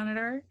computer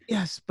monitor?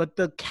 Yes, but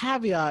the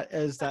caveat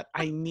is that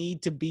I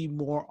need to be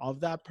more of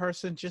that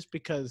person just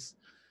because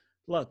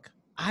look,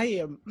 I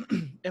am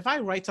if I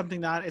write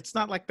something down, it's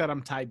not like that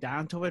I'm tied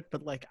down to it,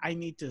 but like I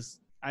need to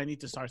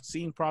start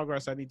seeing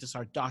progress. I need to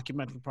start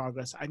documenting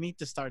progress. I need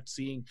to start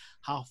seeing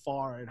how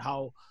far and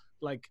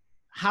like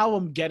how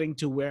I'm getting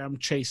to where I'm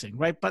chasing,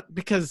 right? But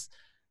because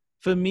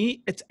for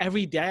me, it's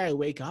every day I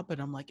wake up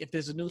and I'm like, if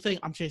there's a new thing,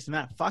 I'm chasing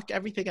that. Fuck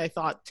everything I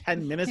thought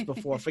 10 minutes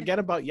before. Forget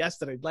about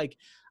yesterday. Like,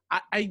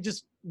 I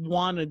just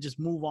want to just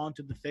move on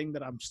to the thing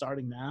that I'm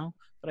starting now.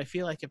 But I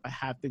feel like if I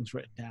have things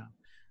written down,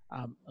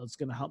 it's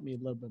going to help me a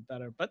little bit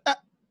better. But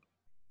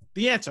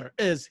the answer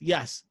is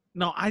yes.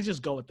 No, I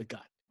just go with the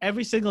gut.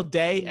 Every single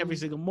day, every Mm.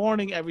 single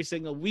morning, every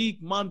single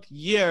week, month,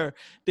 year,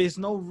 there's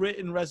no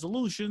written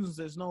resolutions.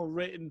 There's no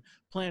written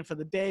plan for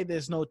the day.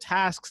 There's no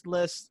tasks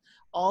list.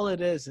 All it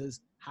is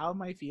how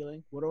am I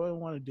feeling? What do I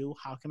want to do?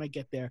 How can I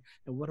get there?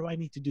 And what do I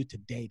need to do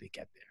today to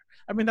get there?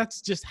 I mean, that's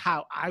just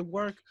how I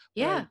work,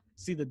 but I Yeah.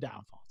 see the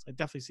downfalls. I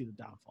definitely see the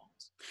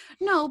downfalls.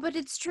 No, but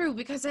it's true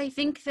because I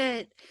think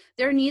that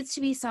there needs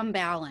to be some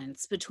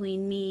balance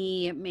between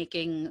me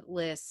making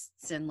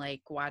lists and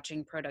like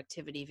watching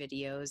productivity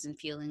videos and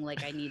feeling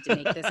like I need to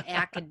make this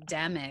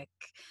academic.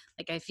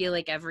 Like I feel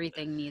like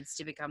everything needs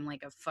to become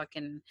like a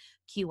fucking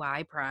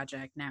QI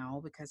project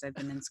now because I've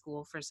been in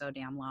school for so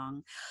damn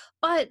long.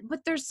 But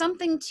there's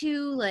something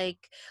to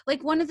like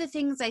one of the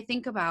things I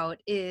think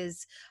about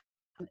is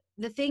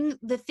the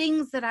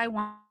things that I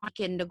want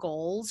into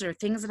goals or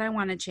things that I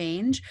want to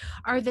change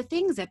are the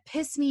things that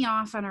piss me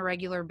off on a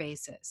regular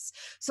basis.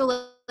 So,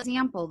 like, for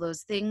example,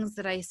 those things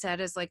that I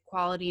said as like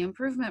quality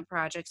improvement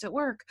projects at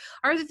work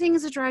are the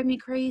things that drive me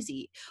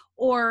crazy,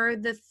 or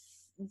the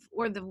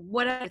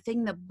whatever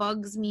thing that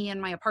bugs me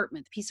in my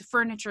apartment, the piece of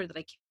furniture that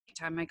I keep every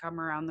time I come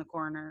around the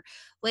corner.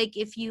 Like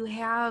if you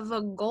have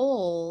a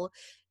goal,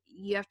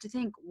 you have to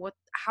think,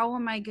 how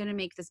am I going to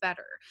make this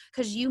better?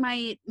 Because you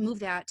might move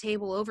that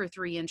table over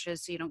 3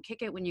 inches so you don't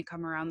kick it when you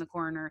come around the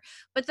corner,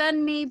 but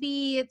then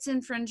maybe it's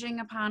infringing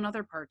upon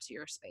other parts of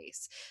your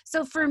space.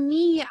 So for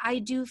me, I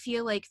do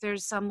feel like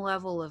there's some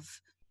level of,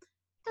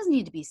 it doesn't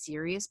need to be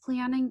serious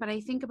planning, but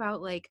I think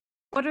about like,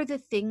 what are the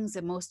things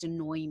that most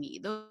annoy me?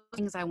 Those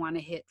things I want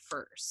to hit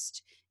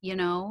first, you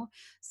know?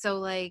 So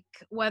like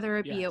whether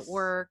it be at Yes.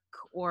 work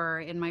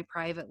or in my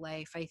private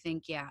life, I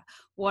think, yeah,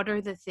 what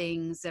are the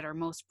things that are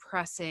most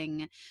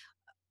pressing?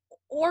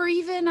 Or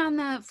even on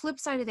the flip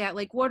side of that,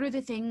 like what are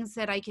the things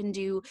that I can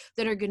do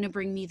that are going to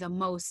bring me the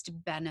most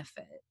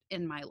benefit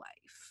in my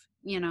life?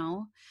 You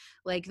know,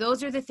 like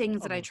those are the things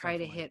Oh, that I most try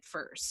to definitely. hit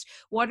first.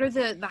 What are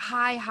the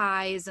high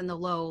highs and the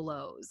low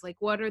lows? Like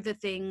what are the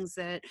things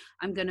that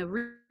I'm going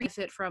to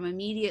benefit from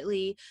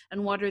immediately,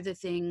 and what are the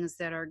things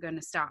that are going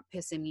to stop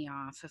pissing me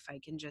off if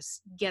I can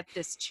just get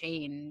this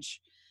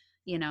change,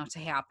 to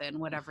happen,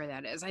 whatever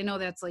that is. I know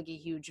that's like a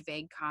huge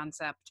vague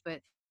concept,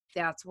 but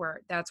that's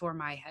where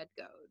my head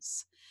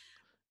goes.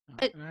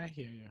 But And I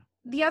hear you.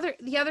 the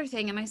other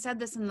thing, and I said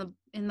this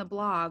in the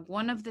blog,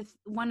 one of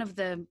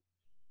the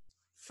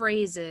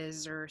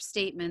phrases or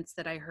statements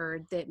that I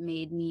heard that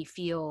made me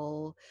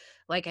feel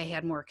like I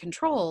had more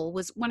control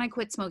was when I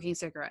quit smoking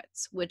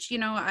cigarettes, which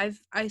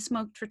I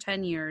smoked for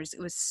 10 years. It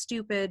was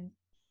stupid.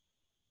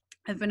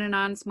 I've been a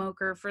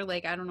non-smoker for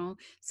like, I don't know,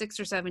 6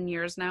 or 7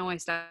 years now. I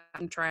stopped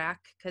keeping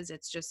track because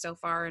it's just so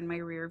far in my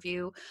rear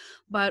view.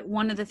 But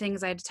one of the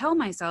things I had to tell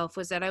myself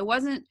was that I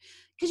wasn't,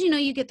 because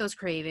you get those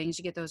cravings,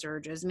 you get those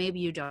urges.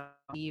 Maybe you don't,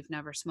 you've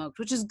never smoked,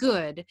 which is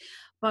good.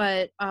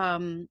 But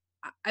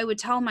I would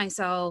tell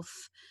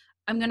myself,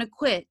 I'm going to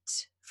quit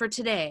for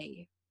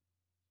today,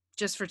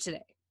 just for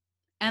today.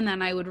 And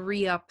then I would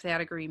re-up that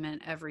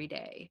agreement every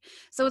day.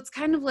 So it's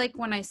kind of like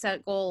when I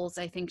set goals,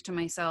 I think to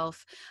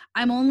myself,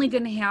 I'm only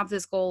going to have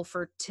this goal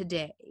for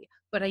today,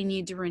 but I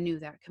need to renew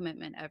that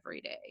commitment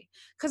every day.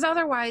 Because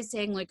otherwise,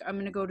 saying like, I'm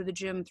going to go to the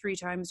gym 3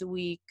 times a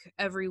week,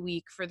 every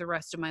week for the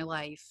rest of my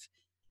life,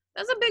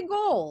 that's a big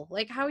goal.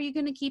 Like, how are you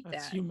going to keep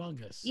That's that?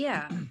 humongous.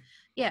 Yeah.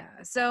 Yeah.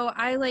 So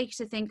I like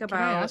to think Can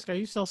I about, ask, are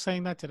you still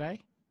saying that today?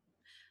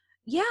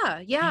 Do yeah,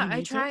 you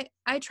need to?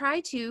 I try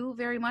to,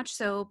 very much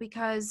so,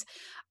 because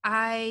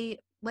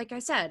like I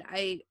said,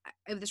 I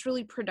have this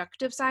really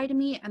productive side of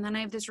me, and then I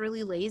have this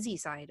really lazy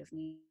side of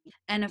me.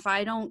 And if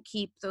I don't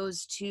keep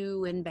those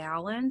two in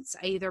balance,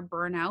 I either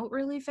burn out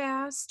really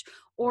fast,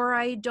 or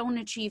I don't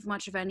achieve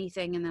much of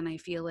anything, and then I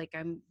feel like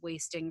I'm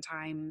wasting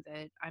time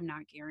that I'm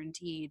not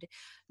guaranteed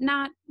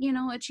not,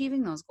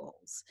 achieving those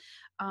goals.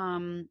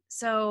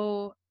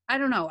 So I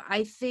don't know.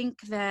 I think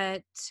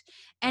that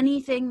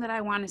anything that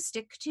I want to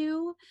stick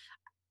to,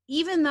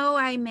 even though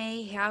I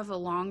may have a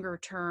longer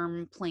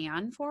term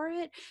plan for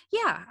it,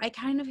 yeah, I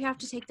kind of have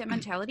to take that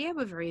mentality. I have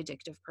a very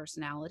addictive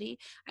personality.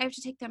 I have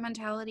to take that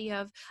mentality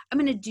of, I'm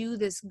going to do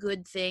this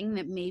good thing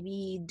that may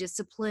be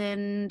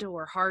disciplined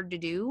or hard to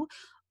do,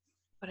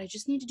 but I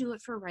just need to do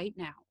it for right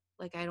now.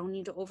 Like, I don't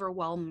need to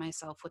overwhelm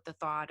myself with the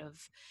thought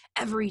of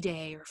every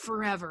day or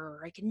forever,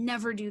 or I can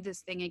never do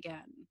this thing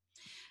again.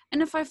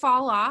 And if I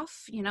fall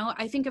off,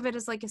 I think of it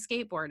as like a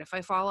skateboard. If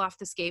I fall off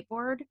the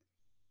skateboard,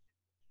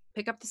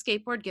 pick up the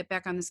skateboard, get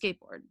back on the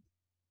skateboard.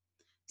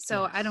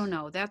 So I don't Yes.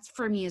 know. That's,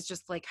 for me, is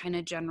just like kind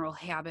of general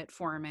habit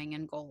forming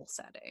and goal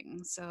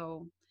setting.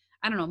 So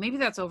I don't know. Maybe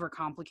that's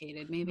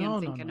overcomplicated. Maybe I'm No, no,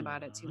 thinking no, no,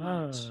 about it too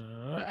much.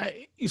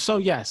 no. So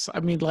yes, I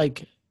mean,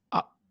 like,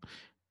 uh,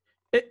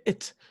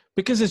 it's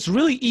because it's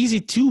really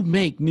easy to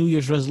make New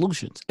Year's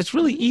resolutions. It's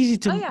really Hmm. easy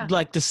Oh, to yeah.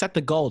 like to set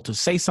the goal, to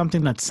say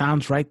something that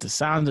sounds right, to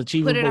sound Put it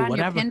achievable, on your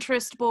whatever.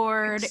 Pinterest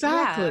board. Yeah.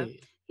 Exactly.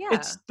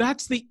 Yeah.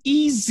 That's the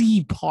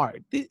easy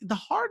part. The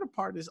harder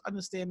part is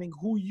understanding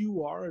who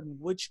you are and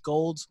which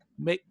goals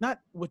make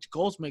not which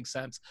goals make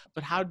sense,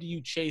 but how do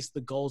you chase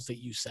the goals that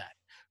you set?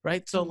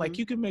 Right. So Hmm. like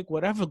you can make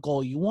whatever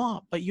goal you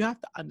want, but you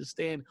have to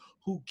understand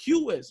who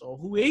Q is or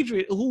who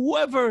Adrian,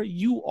 whoever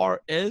you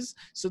are is,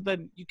 so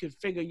then you can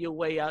figure your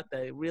way out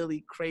that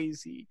really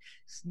crazy,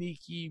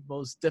 sneaky,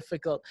 most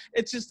difficult.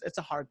 It's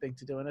a hard thing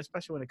to do, and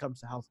especially when it comes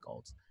to health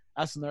goals.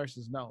 Us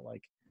nurses know,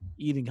 like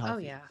eating Oh,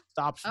 healthy, yeah.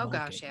 stop Oh, smoking,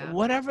 gosh. Yeah.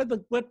 whatever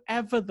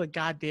the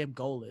goddamn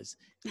goal is,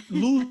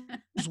 lose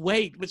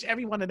weight, which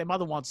everyone and their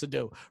mother wants to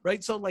do,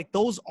 right? So like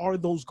those are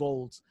those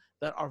goals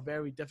that are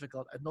very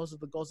difficult, and those are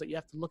the goals that you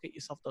have to look at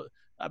yourself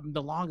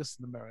the longest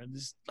in the mirror and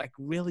just like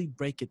really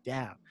break it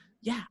down.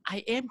 Yeah, I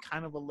am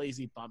kind of a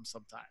lazy bum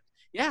sometimes.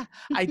 Yeah,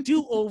 I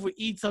do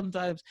overeat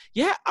sometimes.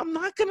 Yeah, I'm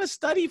not gonna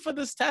study for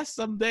this test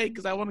someday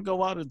because I want to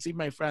go out and see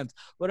my friends.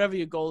 Whatever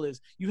your goal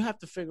is, you have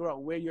to figure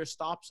out where your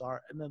stops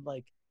are and then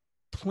like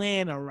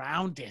plan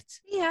around it.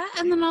 Yeah,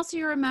 and then also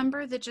you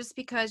remember that just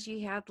because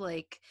you had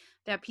like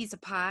that piece of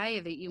pie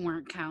that you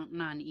weren't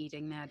counting on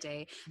eating that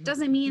day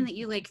doesn't mean that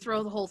you like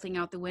throw the whole thing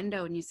out the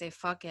window and you say,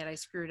 fuck it, I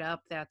screwed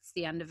up. That's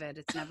the end of it.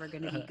 It's never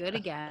going to be good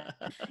again.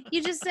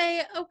 You just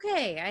say,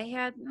 okay, I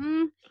had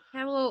a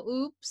little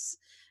oops.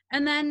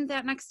 And then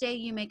that next day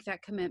you make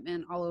that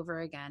commitment all over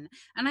again.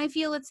 And I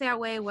feel it's that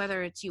way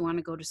whether it's you want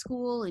to go to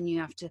school and you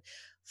have to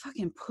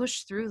fucking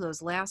push through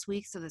those last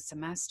weeks of the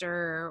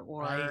semester,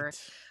 Right.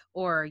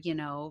 or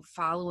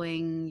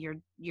following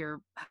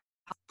your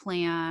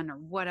plan or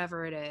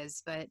whatever it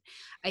is. But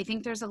I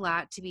think there's a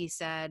lot to be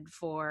said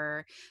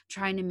for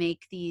trying to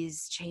make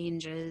these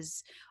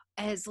changes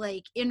as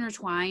like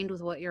intertwined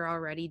with what you're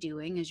already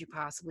doing as you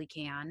possibly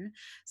can.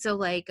 So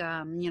like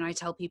I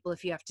tell people,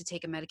 if you have to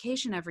take a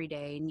medication every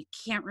day and you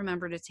can't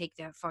remember to take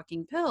that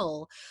fucking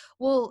pill,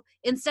 well,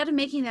 instead of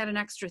making that an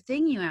extra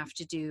thing you have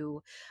to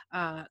do,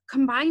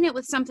 combine it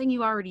with something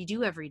you already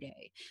do every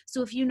day.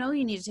 So if you know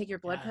you need to take your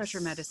blood pressure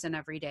Yes. medicine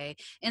every day,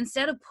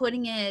 instead of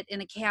putting it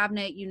in a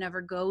cabinet you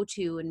never go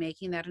to and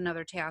making that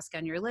another task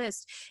on your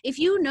list, if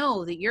you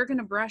know that you're going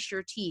to brush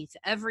your teeth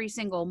every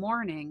single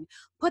morning,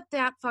 put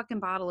that fucking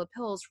bottle of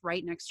pills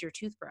right next to your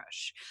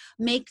toothbrush.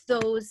 Make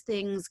those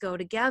things go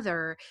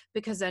together,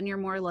 because then you're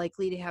more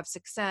likely to have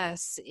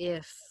success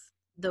if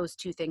those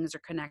two things are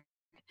connected.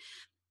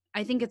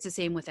 I think it's the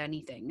same with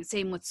anything,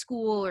 same with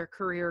school or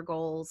career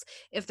goals.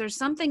 If there's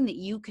something that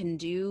you can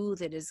do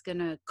that is going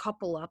to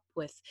couple up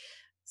with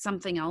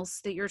something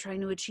else that you're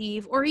trying to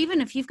achieve, or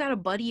even if you've got a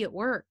buddy at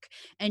work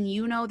and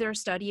they're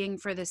studying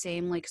for the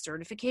same like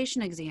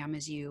certification exam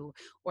as you,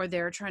 or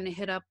they're trying to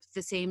hit up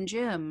the same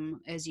gym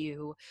as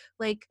you,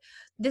 like,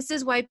 this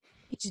is why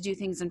to do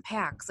things in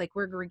packs. Like,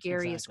 we're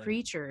gregarious Exactly.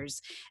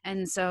 creatures.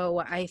 And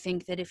so I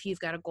think that if you've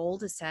got a goal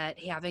to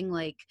set, having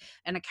like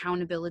an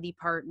accountability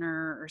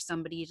partner or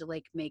somebody to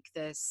like make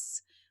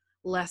this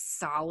less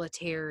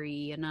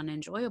solitary and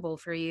unenjoyable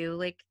for you,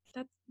 like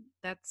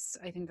that's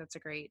I think that's a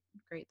great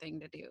thing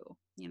to do.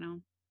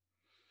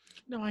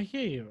 No, I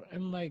hear you.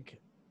 And like,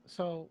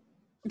 so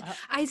I,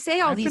 I say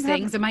all I've these been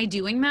things. having Am I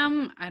doing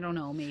them? I don't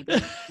know, maybe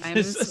this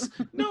sometimes. is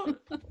no,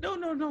 no,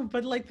 no, no.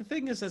 But like the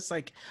thing is, it's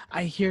like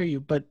I hear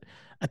you, but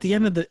at the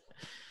end of the,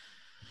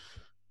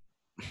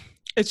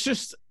 it's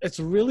just it's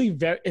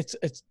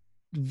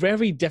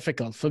very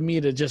difficult for me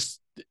to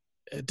just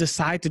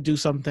decide to do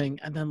something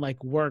and then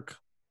like work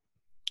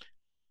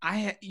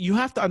you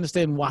have to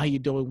understand why you're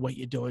doing what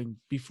you're doing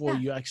before Yeah.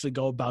 you actually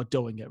go about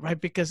doing it, right?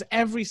 Because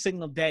every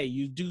single day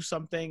you do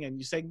something and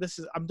you say,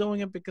 I'm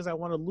doing it because I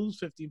want to lose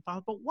 15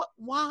 pounds. But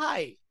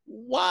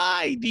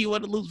why do you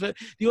want to lose? Do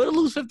you want to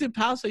lose 15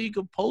 pounds so you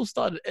can post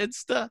on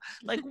Insta?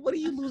 Like, what are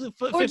you losing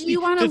Or do you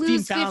want to 15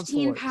 lose pounds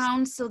 15 for?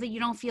 pounds so that you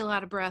don't feel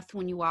out of breath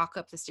when you walk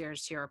up the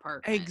stairs to your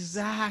apartment?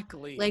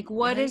 Exactly. Like,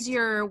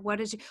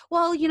 Right?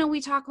 well,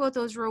 we talk about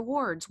those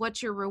rewards.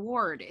 What's your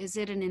reward? Is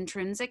it an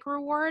intrinsic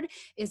reward?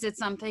 Is it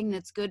something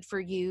that's good for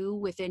you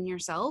within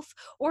yourself?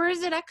 Or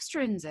is it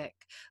extrinsic?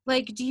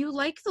 Like, do you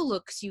like the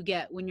looks you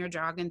get when you're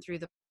jogging through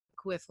the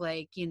park with,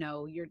 like,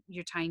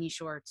 your tiny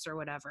shorts or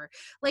whatever?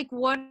 Like,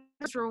 what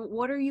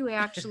are you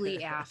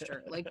actually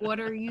after? Like, what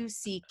are you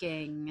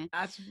seeking?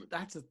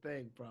 That's a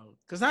thing, bro.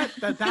 Because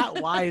that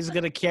why is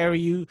gonna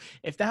carry you.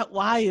 If that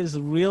why is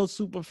real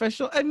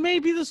superficial, and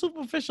maybe the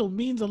superficial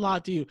means a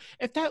lot to you.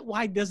 If that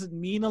why doesn't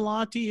mean a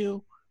lot to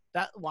you,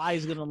 that why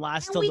is gonna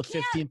last And till we the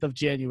can't 15th of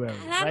January,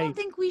 And I don't right?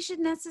 think we should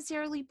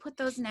necessarily put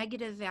those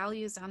negative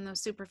values on those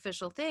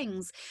superficial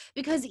things,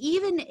 because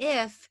even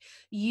if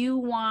you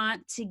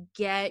want to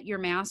get your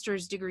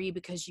master's degree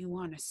because you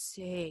want to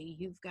say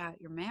you've got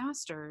your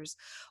master's,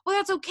 well,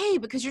 that's okay,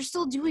 because you're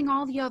still doing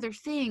all the other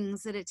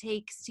things that it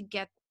takes to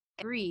get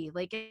the degree.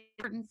 Like, it's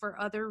important for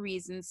other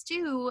reasons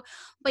too,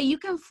 but you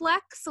can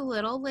flex a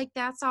little. Like,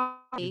 that's all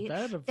You right.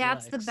 better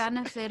That's the flex.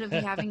 benefit of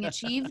having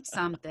achieved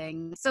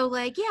something. So,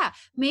 like, yeah,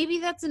 maybe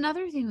that's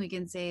another thing we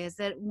can say, is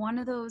that one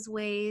of those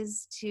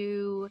ways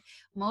to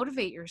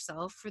motivate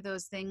yourself for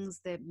those things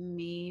that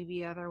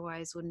maybe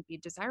otherwise wouldn't be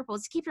desirable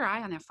is to keep your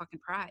eye on that fucking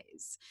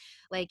prize.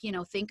 Like,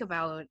 think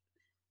about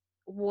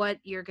what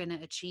you're going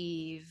to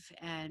achieve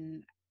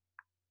and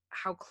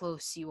how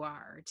close you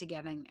are to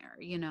getting there,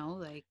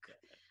 like,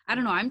 I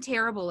don't know. I'm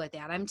terrible at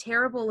that. I'm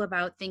terrible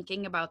about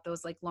thinking about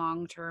those, like,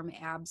 long-term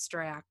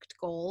abstract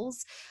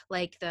goals,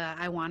 like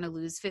I want to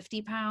lose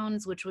 50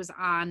 pounds, which was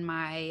on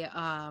my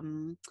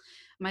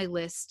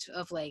list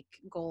of, like,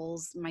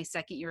 goals my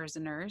second year as a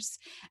nurse.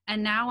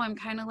 And now I'm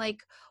kind of like,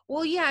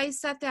 well, yeah, I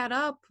set that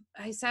up.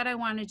 I said I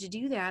wanted to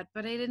do that,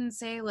 but I didn't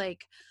say,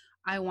 like,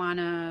 I want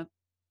to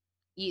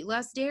eat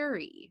less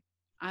dairy.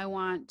 I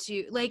want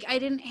to, like, I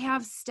didn't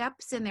have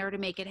steps in there to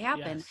make it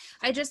happen. Yes.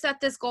 I just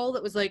set this goal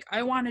that was like,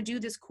 I want to do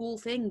this cool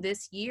thing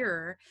this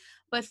year.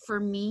 But for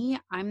me,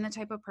 I'm the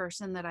type of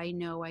person that I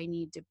know I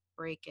need to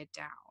break it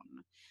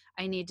down.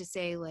 I need to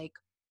say, like,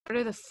 what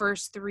are the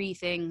first 3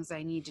 things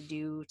I need to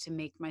do to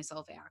make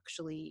myself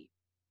actually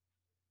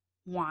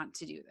want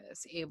to do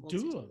this, able to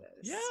Do do them.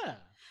 this? Yeah.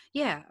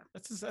 Yeah.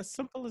 That's as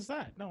simple as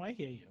that. No, I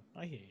hear you.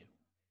 I hear you.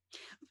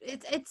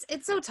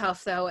 It's so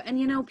tough though.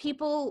 And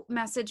people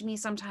message me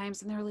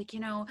sometimes and they're like,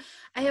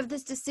 I have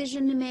this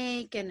decision to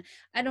make and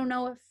I don't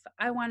know if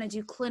I want to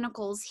do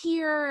clinicals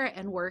here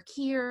and work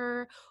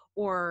here,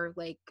 or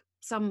like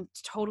some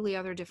totally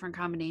other different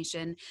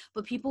combination.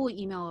 But people will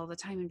email all the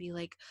time and be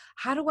like,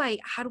 how do I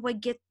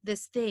get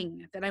this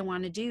thing that I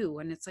want to do?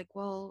 And it's like,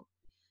 well,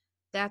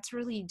 that's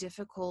really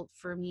difficult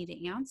for me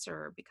to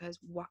answer, because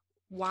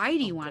why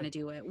do Oh, you want good. to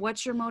do it?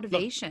 What's your Look,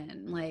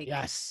 motivation? Like,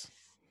 yes.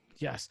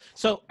 Yes.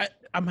 So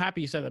I'm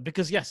happy you said that,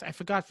 because yes, I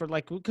forgot,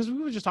 because we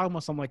were just talking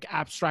about some like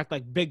abstract,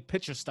 like big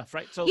picture stuff,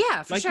 right? So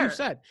yeah, for sure.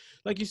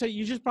 like you said,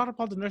 you just brought up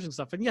all the nursing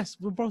stuff, and yes,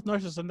 we're both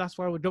nurses, and that's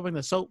why we're doing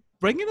this. So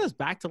bringing us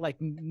back to like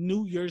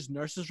New Year's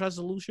nurses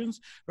resolutions,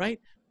 right?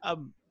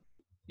 Um,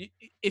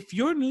 if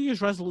your New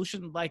Year's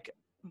resolution, like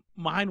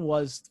mine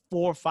was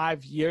 4 or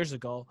 5 years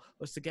ago,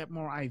 was to get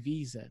more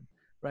IVs in,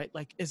 right?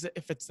 Like,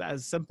 if it's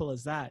as simple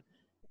as that,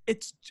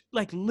 it's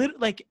like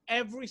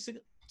every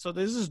single. So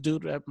there's this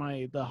dude at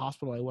the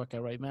hospital I work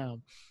at right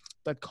now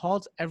that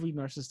calls every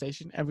nurse's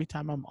station every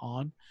time I'm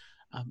on,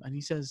 and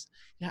he says,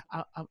 "Yeah,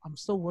 I'm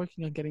still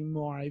working on getting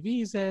more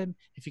IVs in.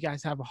 If you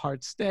guys have a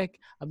hard stick,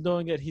 I'm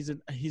doing it." He's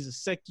a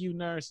sick you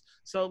nurse,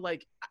 so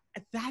like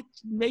that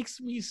makes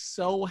me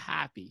so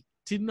happy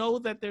to know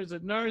that there's a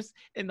nurse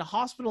in the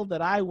hospital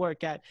that I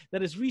work at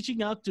that is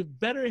reaching out to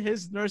better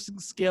his nursing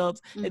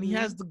skills, and he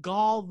has the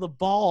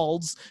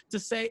balls to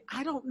say,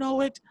 "I don't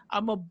know it.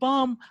 I'm a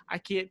bum. I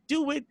can't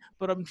do it,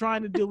 but I'm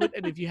trying to do it.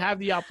 And if you have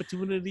the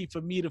opportunity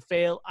for me to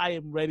fail, I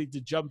am ready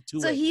to jump to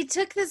So it." he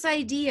took this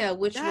idea,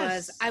 which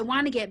was, Yes. I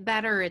want to get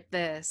better at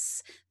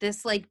this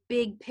like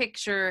big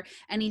picture.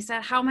 And he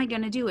said, how am I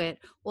going to do it?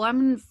 Well, I'm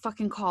going to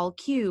fucking call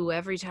Q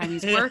every time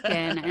he's working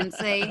and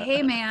say,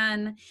 hey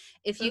man,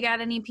 if you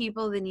got any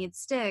people that need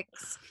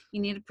sticks,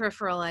 you need a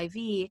peripheral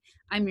IV,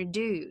 I'm your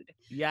dude.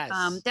 Yes.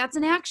 That's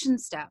an action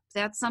step.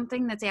 That's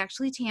something that's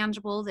actually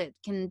tangible, that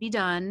can be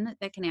done,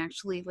 that can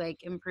actually like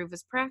improve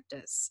his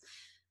practice.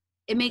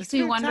 It makes It's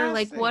me wonder,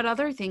 like, what fantastic.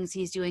 other things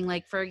he's doing.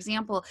 Like, for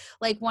example,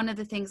 like one of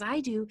the things I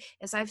do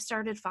is I've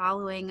started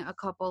following a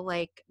couple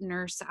like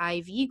nurse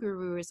IV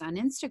gurus on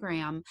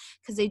Instagram,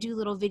 because they do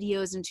little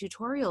videos and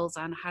tutorials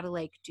on how to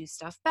like do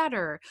stuff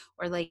better,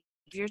 or like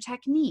your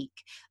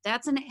technique.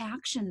 That's an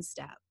action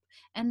step.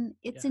 And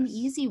it's an Yes.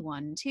 easy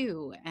one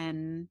too.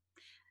 And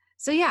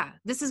so yeah,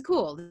 this is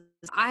cool.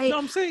 No,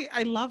 I'm saying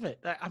I love it.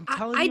 I'm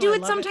telling you, I do I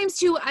it love it. sometimes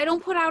too. I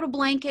don't put out a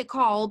blanket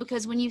call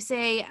because when you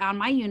say on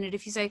my unit,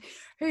 if you say,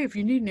 hey, if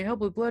you need any help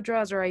with blood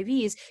draws or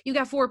IVs, you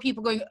got 4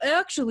 people going,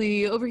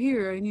 actually, over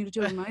here, I need a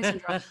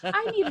tobramycin draw.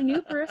 I need a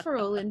new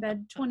peripheral in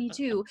bed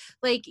 22.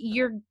 Like,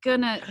 you're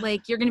gonna be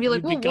You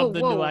like, become the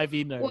new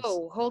IV nurse.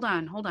 whoa, hold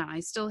on. I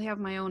still have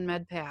my own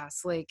med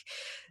pass. Like,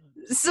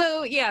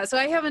 so yeah, so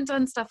I haven't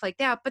done stuff like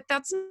that, but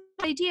that's an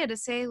idea to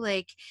say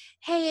like,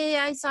 hey,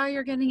 I saw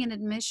you're getting an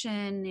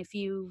admission. If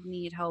you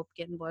need help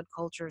getting blood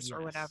cultures or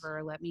Yes.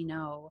 whatever, let me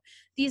know.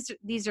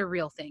 These are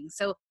real things.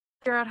 So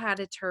figure out how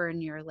to turn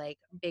your like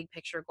big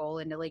picture goal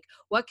into like,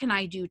 what can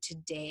I do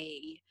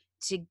today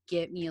to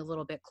get me a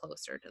little bit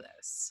closer to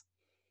this?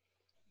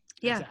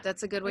 Yeah, Exactly.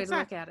 that's a good way to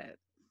look Exactly. at it.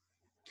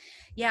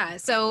 Yeah,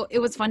 so it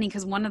was funny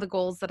because one of the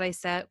goals that I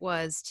set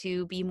was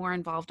to be more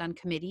involved on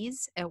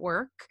committees at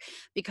work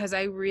because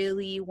I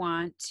really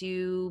want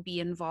to be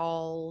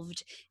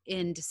involved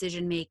in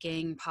decision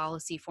making,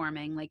 policy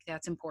forming. Like,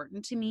 that's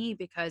important to me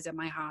because at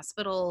my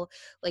hospital,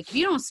 like, if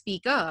you don't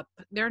speak up,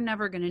 they're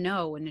never going to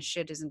know when the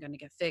shit isn't going to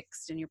get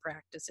fixed and your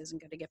practice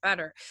isn't going to get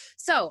better.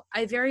 So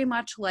I very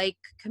much like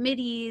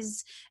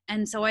committees.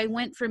 And so I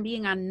went from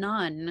being on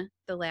none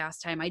the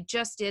last time. I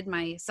just did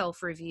my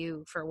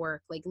self-review for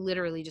work, like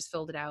literally just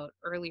filled it out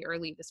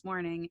early this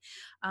morning.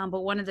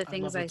 But one of the I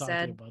things love I to talk to you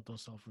said, about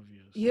those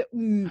self-reviews. yeah,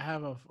 I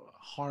have a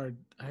hard.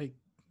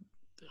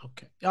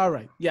 Okay. All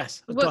right.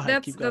 Yes. Go well,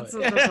 ahead. Keep going.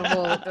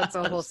 that's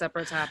a whole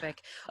separate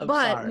topic. I'm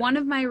But sorry. one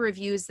of my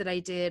reviews that I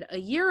did a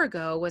year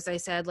ago was I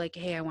said like,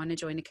 hey, I want to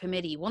join a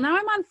committee. Well, now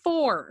I'm on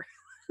 4.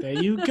 There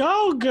you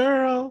go,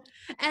 girl.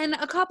 And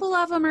a couple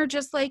of them are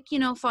just like,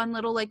 fun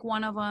little, like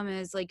one of them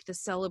is like the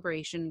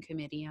celebration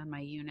committee on my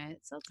unit.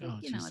 So it's like, Oh,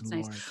 Jesus it's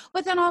nice. Lord.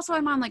 But then also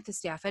I'm on like the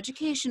staff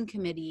education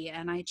committee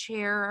and I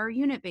chair our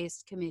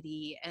unit-based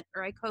committee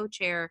or I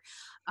co-chair.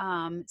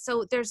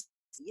 So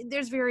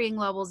there's varying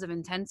levels of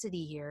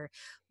intensity here,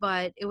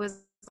 but it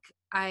was,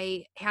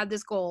 I had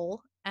this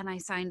goal and I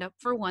signed up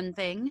for one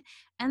thing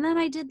and then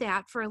I did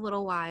that for a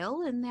little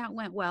while and that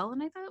went well.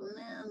 And I thought,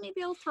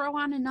 maybe I'll throw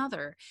on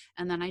another.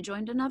 And then I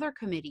joined another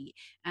committee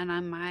and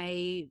on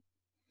my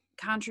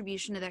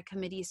contribution to that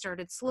committee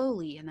started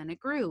slowly and then it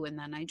grew and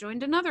then I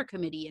joined another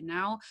committee and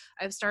now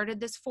I've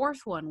started this 4th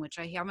one, which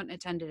I haven't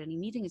attended any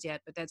meetings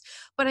yet,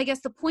 but I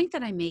guess the point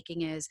that I'm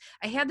making is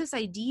I had this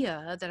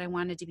idea that I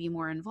wanted to be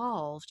more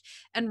involved,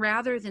 and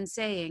rather than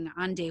saying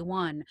on day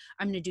 1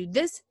 I'm going to do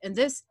this and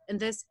this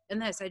and this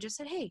and this, I just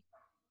said, hey,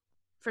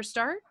 for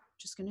start,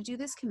 just going to do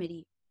this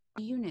committee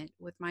unit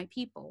with my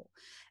people.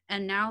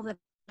 And now that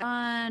I've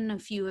done a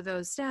few of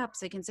those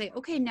steps, I can say,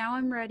 okay, now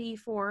I'm ready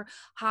for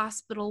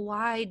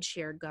hospital-wide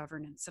shared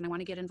governance. And I want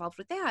to get involved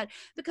with that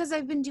because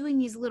I've been doing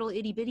these little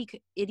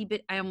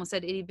I almost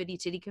said itty bitty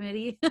titty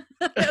committee.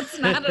 That's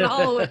not at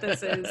all what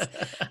this is.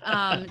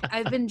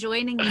 I've been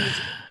joining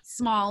these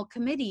small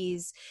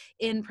committees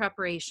in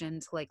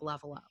preparation to like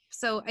level up.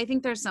 So I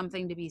think there's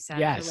something to be said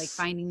for like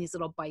finding these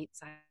little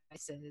bite-sized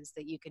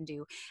that you can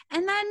do.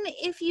 And then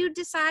if you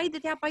decide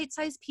that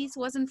bite-sized piece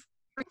wasn't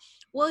free,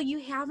 well, you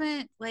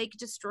haven't like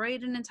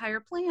destroyed an entire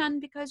plan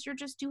because you're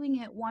just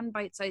doing it one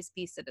bite-sized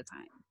piece at a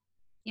time,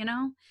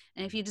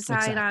 and if you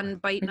decide on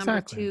bite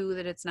number 2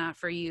 that it's not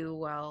for you,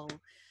 well,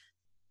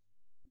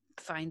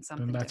 find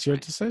something then that's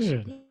different. your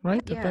decision,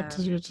 right? Yeah. That's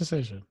your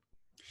decision.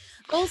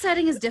 Goal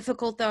setting is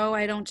difficult, though.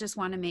 I don't just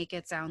want to make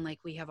it sound like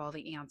we have all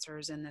the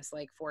answers in this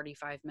like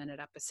 45-minute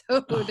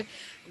episode.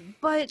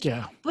 But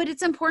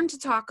it's important to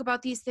talk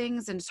about these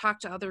things and to talk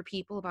to other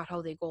people about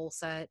how they goal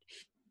set.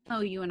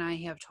 You and I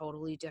have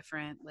totally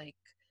different like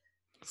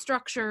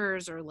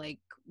structures or like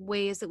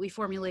ways that we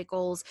formulate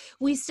goals.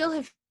 We still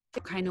have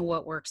kind of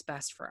what works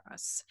best for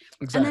us.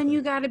 Exactly. And then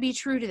you got to be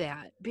true to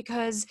that,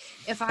 because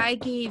if I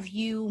gave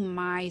you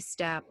my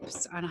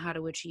steps on how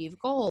to achieve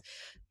goals,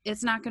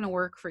 it's not going to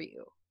work for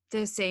you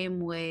the same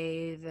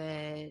way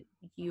that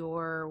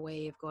your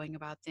way of going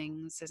about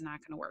things is not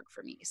going to work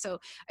for me. So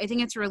I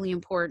think it's really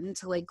important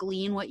to like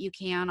glean what you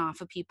can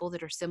off of people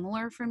that are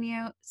similar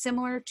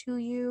to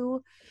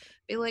you.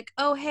 Be like,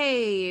 oh,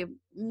 hey,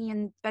 me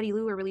and Betty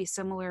Lou are really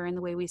similar in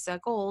the way we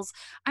set goals.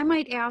 I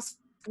might ask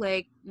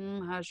like,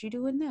 how's she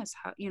doing this?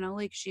 How,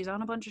 like she's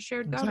on a bunch of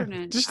shared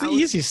governance. Just the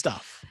easy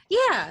stuff.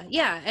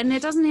 Yeah. And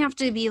it doesn't have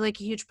to be like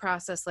a huge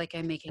process like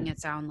I'm making it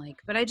sound like,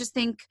 but I just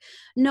think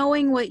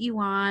knowing what you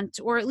want,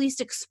 or at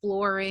least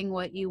exploring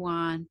what you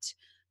want,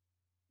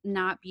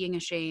 not being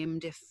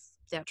ashamed if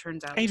that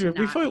turns out Adrian,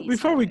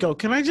 before we go,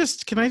 can I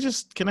just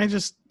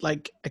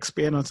like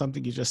expand on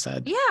something you just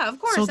said? Yeah, of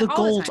course. So the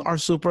goals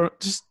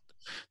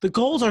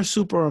are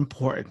super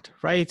important,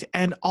 right?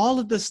 And all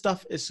of this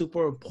stuff is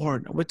super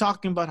important. We're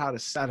talking about how to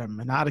set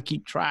them and how to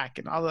keep track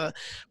and all that.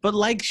 But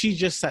like she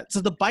just said, so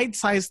the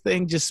bite-sized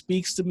thing just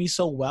speaks to me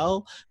so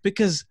well,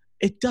 because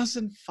it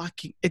doesn't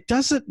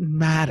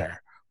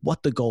matter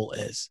what the goal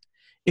is.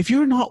 If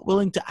you're not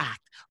willing to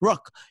act,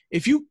 look,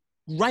 if you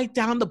write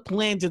down the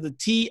plan to the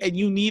T and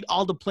you need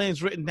all the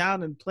plans written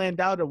down and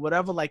planned out or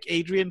whatever, like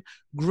Adrian,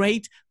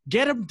 great,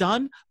 get them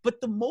done.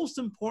 But the most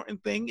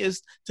important thing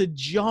is to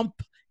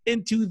jump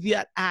into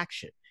that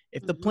action.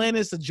 If the plan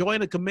is to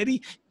join a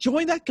committee,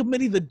 join that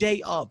committee the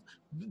day of.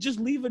 Just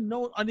leave a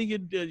note under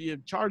your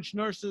charge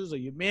nurses or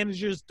your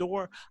manager's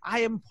door. I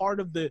am part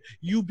of the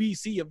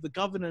UBC, of the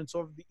governance,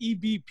 or the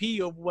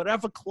EBP, of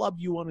whatever club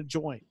you want to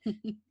join.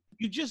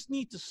 You just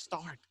need to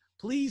start.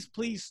 Please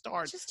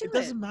start. Just do It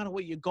doesn't matter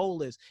what your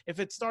goal is. If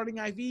it's starting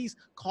IVs,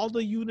 call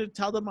the unit,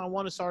 tell them I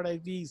want to start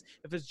IVs.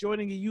 If it's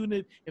joining a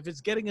unit, if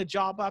it's getting a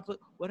job up,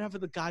 whatever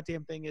the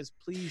goddamn thing is,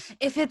 please.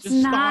 If it's just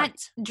not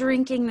start.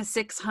 drinking the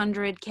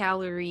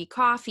 600-calorie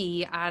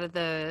coffee out of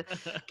the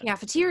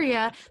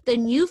cafeteria,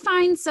 then you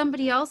find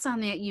somebody else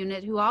on that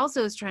unit who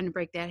also is trying to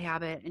break that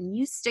habit, and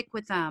you stick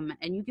with them,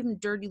 and you give them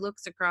dirty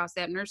looks across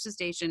that nurse's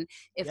station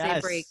if they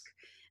break,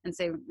 and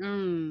say,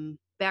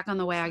 back on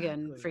the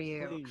wagon for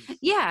you. Please.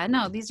 Yeah,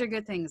 no, these are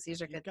good things.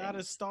 These are good things. You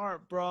gotta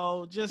start,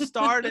 bro. Just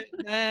start it,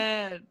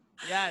 man.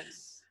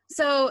 Yes.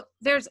 So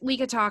we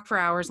could talk for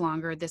hours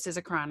longer. This is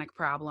a chronic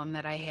problem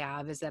that I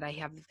have, is that I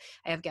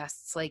have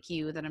guests like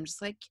you that I'm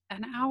just like,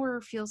 an hour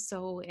feels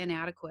so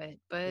inadequate,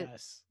 but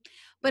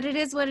it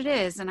is what it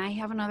is. And I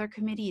have another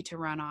committee to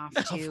run off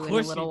to in a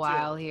little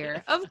while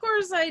here. Of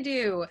course I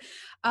do.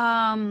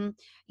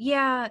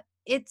 Yeah,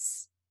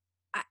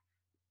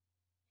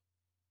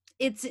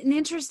 it's an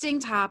interesting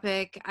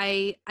topic.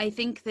 I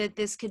think that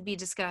this could be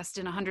discussed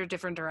in 100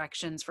 different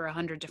directions for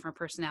 100 different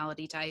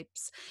personality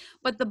types.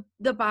 But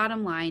the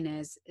bottom line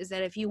is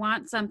that if you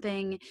want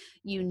something,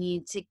 you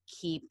need to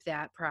keep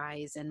that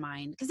prize in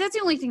mind, because that's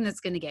the only thing that's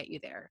going to get you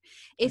there.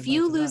 If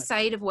you lose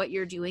sight of what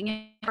you're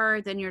doing,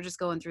 then you're just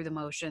going through the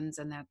motions,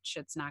 and that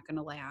shit's not going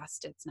to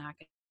last. It's not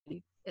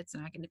going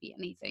to be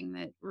anything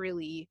that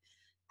really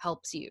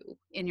helps you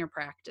in your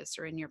practice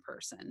or in your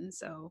person.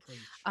 So,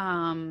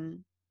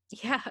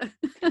 yeah.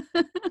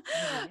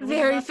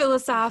 Very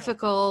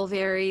philosophical,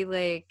 very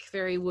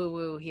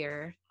woo-woo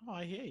here. Oh,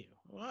 I hear you.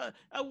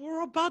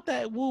 We're about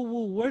that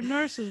woo-woo. We're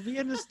nurses. We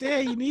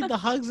understand. You need the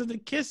hugs and the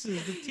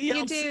kisses. The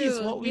TLC is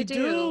what we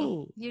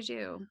do. You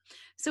do.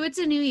 So it's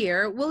a new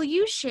year. Will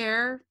you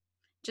share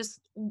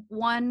just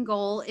one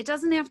goal? It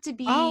doesn't have to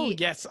be. Oh,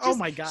 yes. Oh,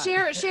 my God.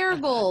 Share a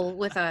goal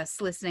with us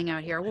listening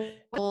out here. What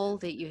goal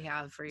that you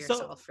have for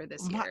yourself for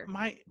this year?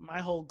 My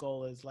whole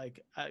goal is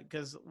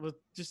because with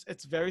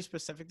it's very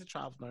specific to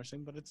travel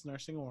nursing, but it's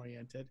nursing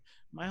oriented.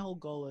 My whole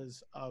goal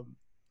is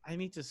I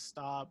need to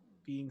stop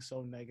being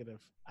so negative.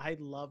 I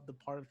love the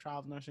part of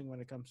travel nursing when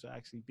it comes to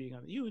actually being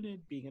on the unit,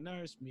 being a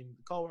nurse, meeting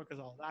the coworkers,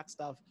 all that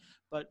stuff.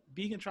 But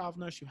being a travel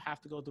nurse, you have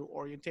to go through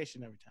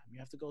orientation every time. You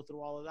have to go through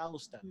all of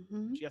those steps.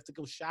 You have to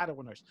go shadow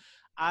a nurse.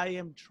 I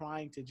am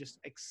trying to just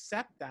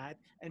accept that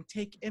and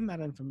take in that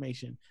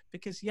information,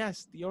 because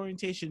yes, the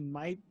orientation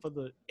might, for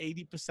the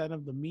 80%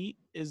 of the meat,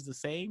 is the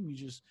same. You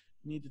just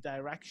need the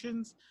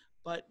directions,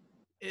 but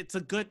it's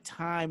a good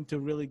time to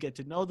really get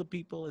to know the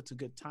people. It's a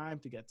good time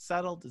to get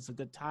settled. It's a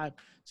good time.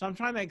 So I'm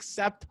trying to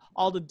accept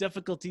all the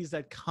difficulties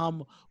that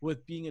come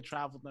with being a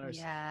travel nurse,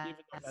 even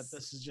though that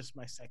this is just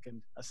my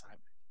second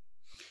assignment.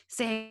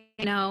 Say,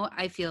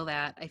 I feel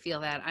that.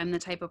 I'm the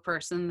type of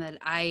person that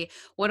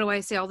what do I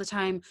say all the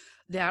time?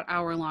 That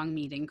hour-long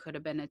meeting could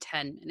have been a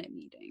 10-minute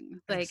meeting.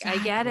 I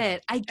get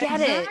it.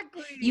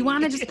 You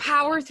want to just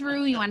power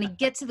through. You want to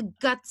get to the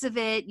guts of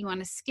it. You want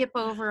to skip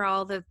over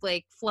all the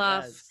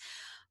fluff. Yes.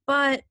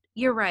 But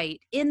you're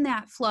right. In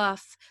that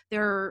fluff,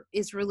 there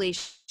is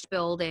relationship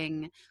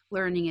building,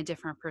 learning a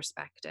different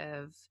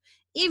perspective.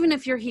 Even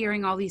if you're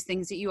hearing all these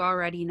things that you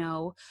already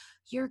know,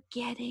 you're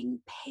getting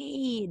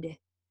paid.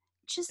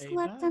 Just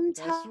let them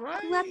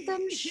let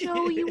them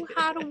show you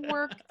how to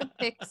work the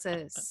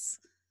Pyxis.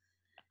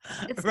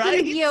 It's going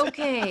to be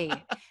okay.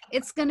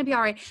 It's going to be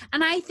all right.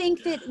 And I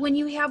think that when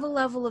you have a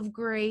level of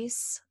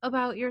grace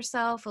about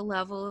yourself, a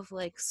level of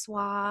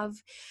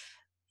suave,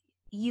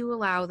 you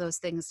allow those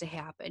things to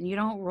happen. You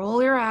don't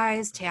roll your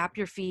eyes, tap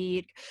your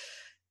feet.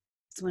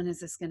 When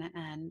is this going to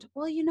end?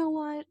 Well, you know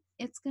what?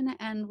 It's going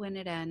to end when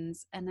it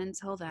ends. And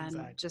until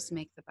then, just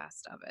make the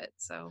best of it.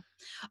 So,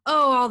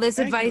 all this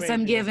advice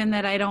I'm given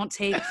that I don't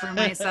take for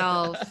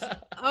myself.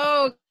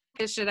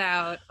 Dish it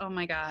out. Oh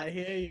my God. I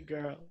hear you,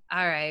 girl.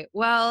 All right.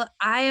 Well,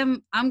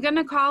 I'm going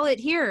to call it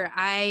here.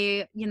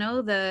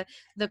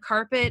 The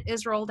carpet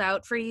is rolled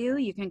out for you.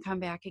 You can come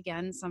back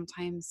again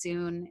sometime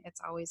soon.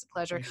 It's always a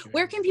pleasure.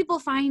 Where can people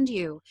find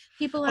you?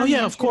 People on the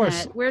internet, of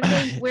course. Where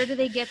do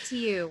they get to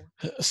you?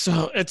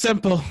 So it's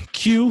simple.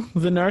 Q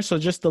the nurse, so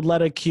just the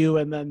letter Q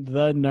and then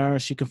the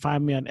nurse. You can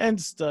find me on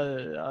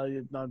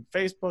Insta, on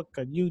Facebook,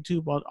 on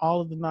YouTube, on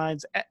all of the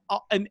nines,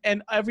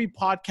 and every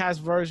podcast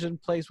version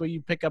place where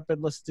you pick up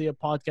and listen to your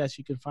podcast.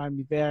 You can find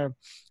me there.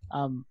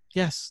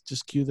 Yes,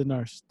 just Q the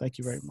nurse. Thank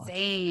you very much.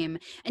 Same.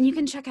 And you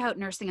can check out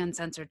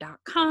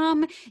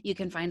nursinguncensored.com. You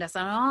can find us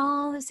on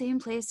all the same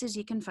places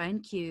you can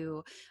find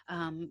Q.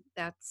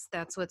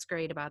 That's what's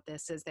great about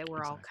this, is that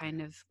we're all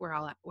we're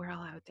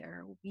all out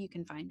there. You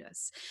can find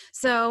us.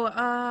 So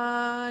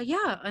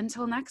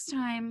until next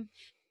time.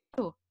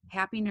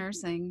 Happy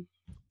nursing.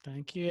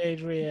 Thank you,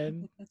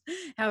 Adrianne.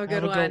 Have a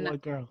good one,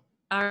 girl.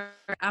 All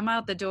right, I'm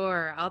out the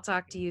door. I'll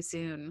talk to you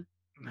soon.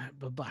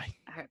 Bye-bye.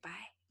 All right, bye.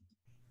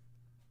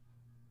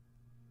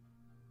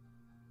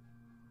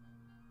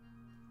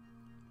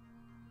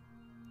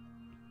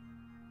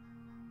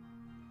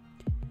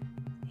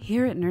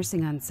 Here at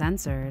Nursing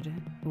Uncensored,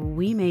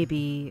 we may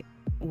be,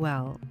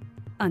 well,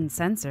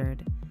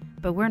 uncensored,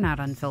 but we're not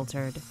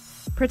unfiltered.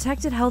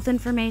 Protected health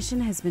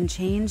information has been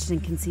changed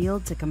and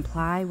concealed to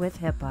comply with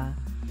HIPAA.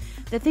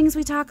 The things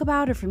we talk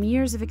about are from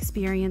years of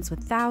experience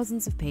with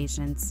thousands of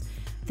patients,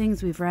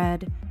 things we've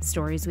read,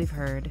 stories we've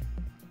heard.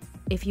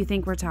 If you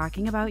think we're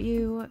talking about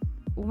you,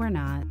 we're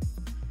not.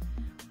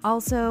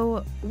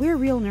 Also, we're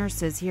real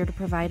nurses here to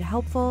provide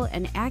helpful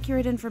and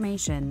accurate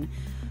information,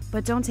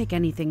 but don't take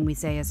anything we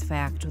say as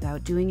fact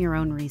without doing your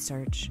own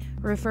research.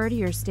 Refer to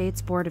your state's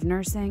Board of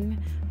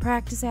Nursing,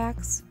 Practice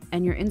Acts,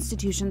 and your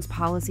institution's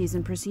policies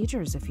and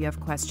procedures if you have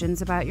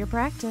questions about your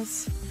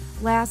practice.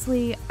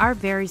 Lastly, our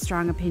very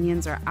strong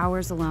opinions are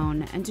ours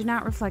alone and do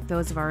not reflect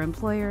those of our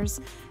employers,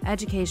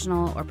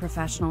 educational, or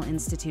professional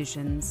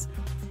institutions.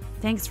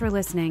 Thanks for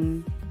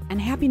listening,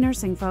 and happy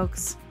nursing,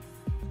 folks.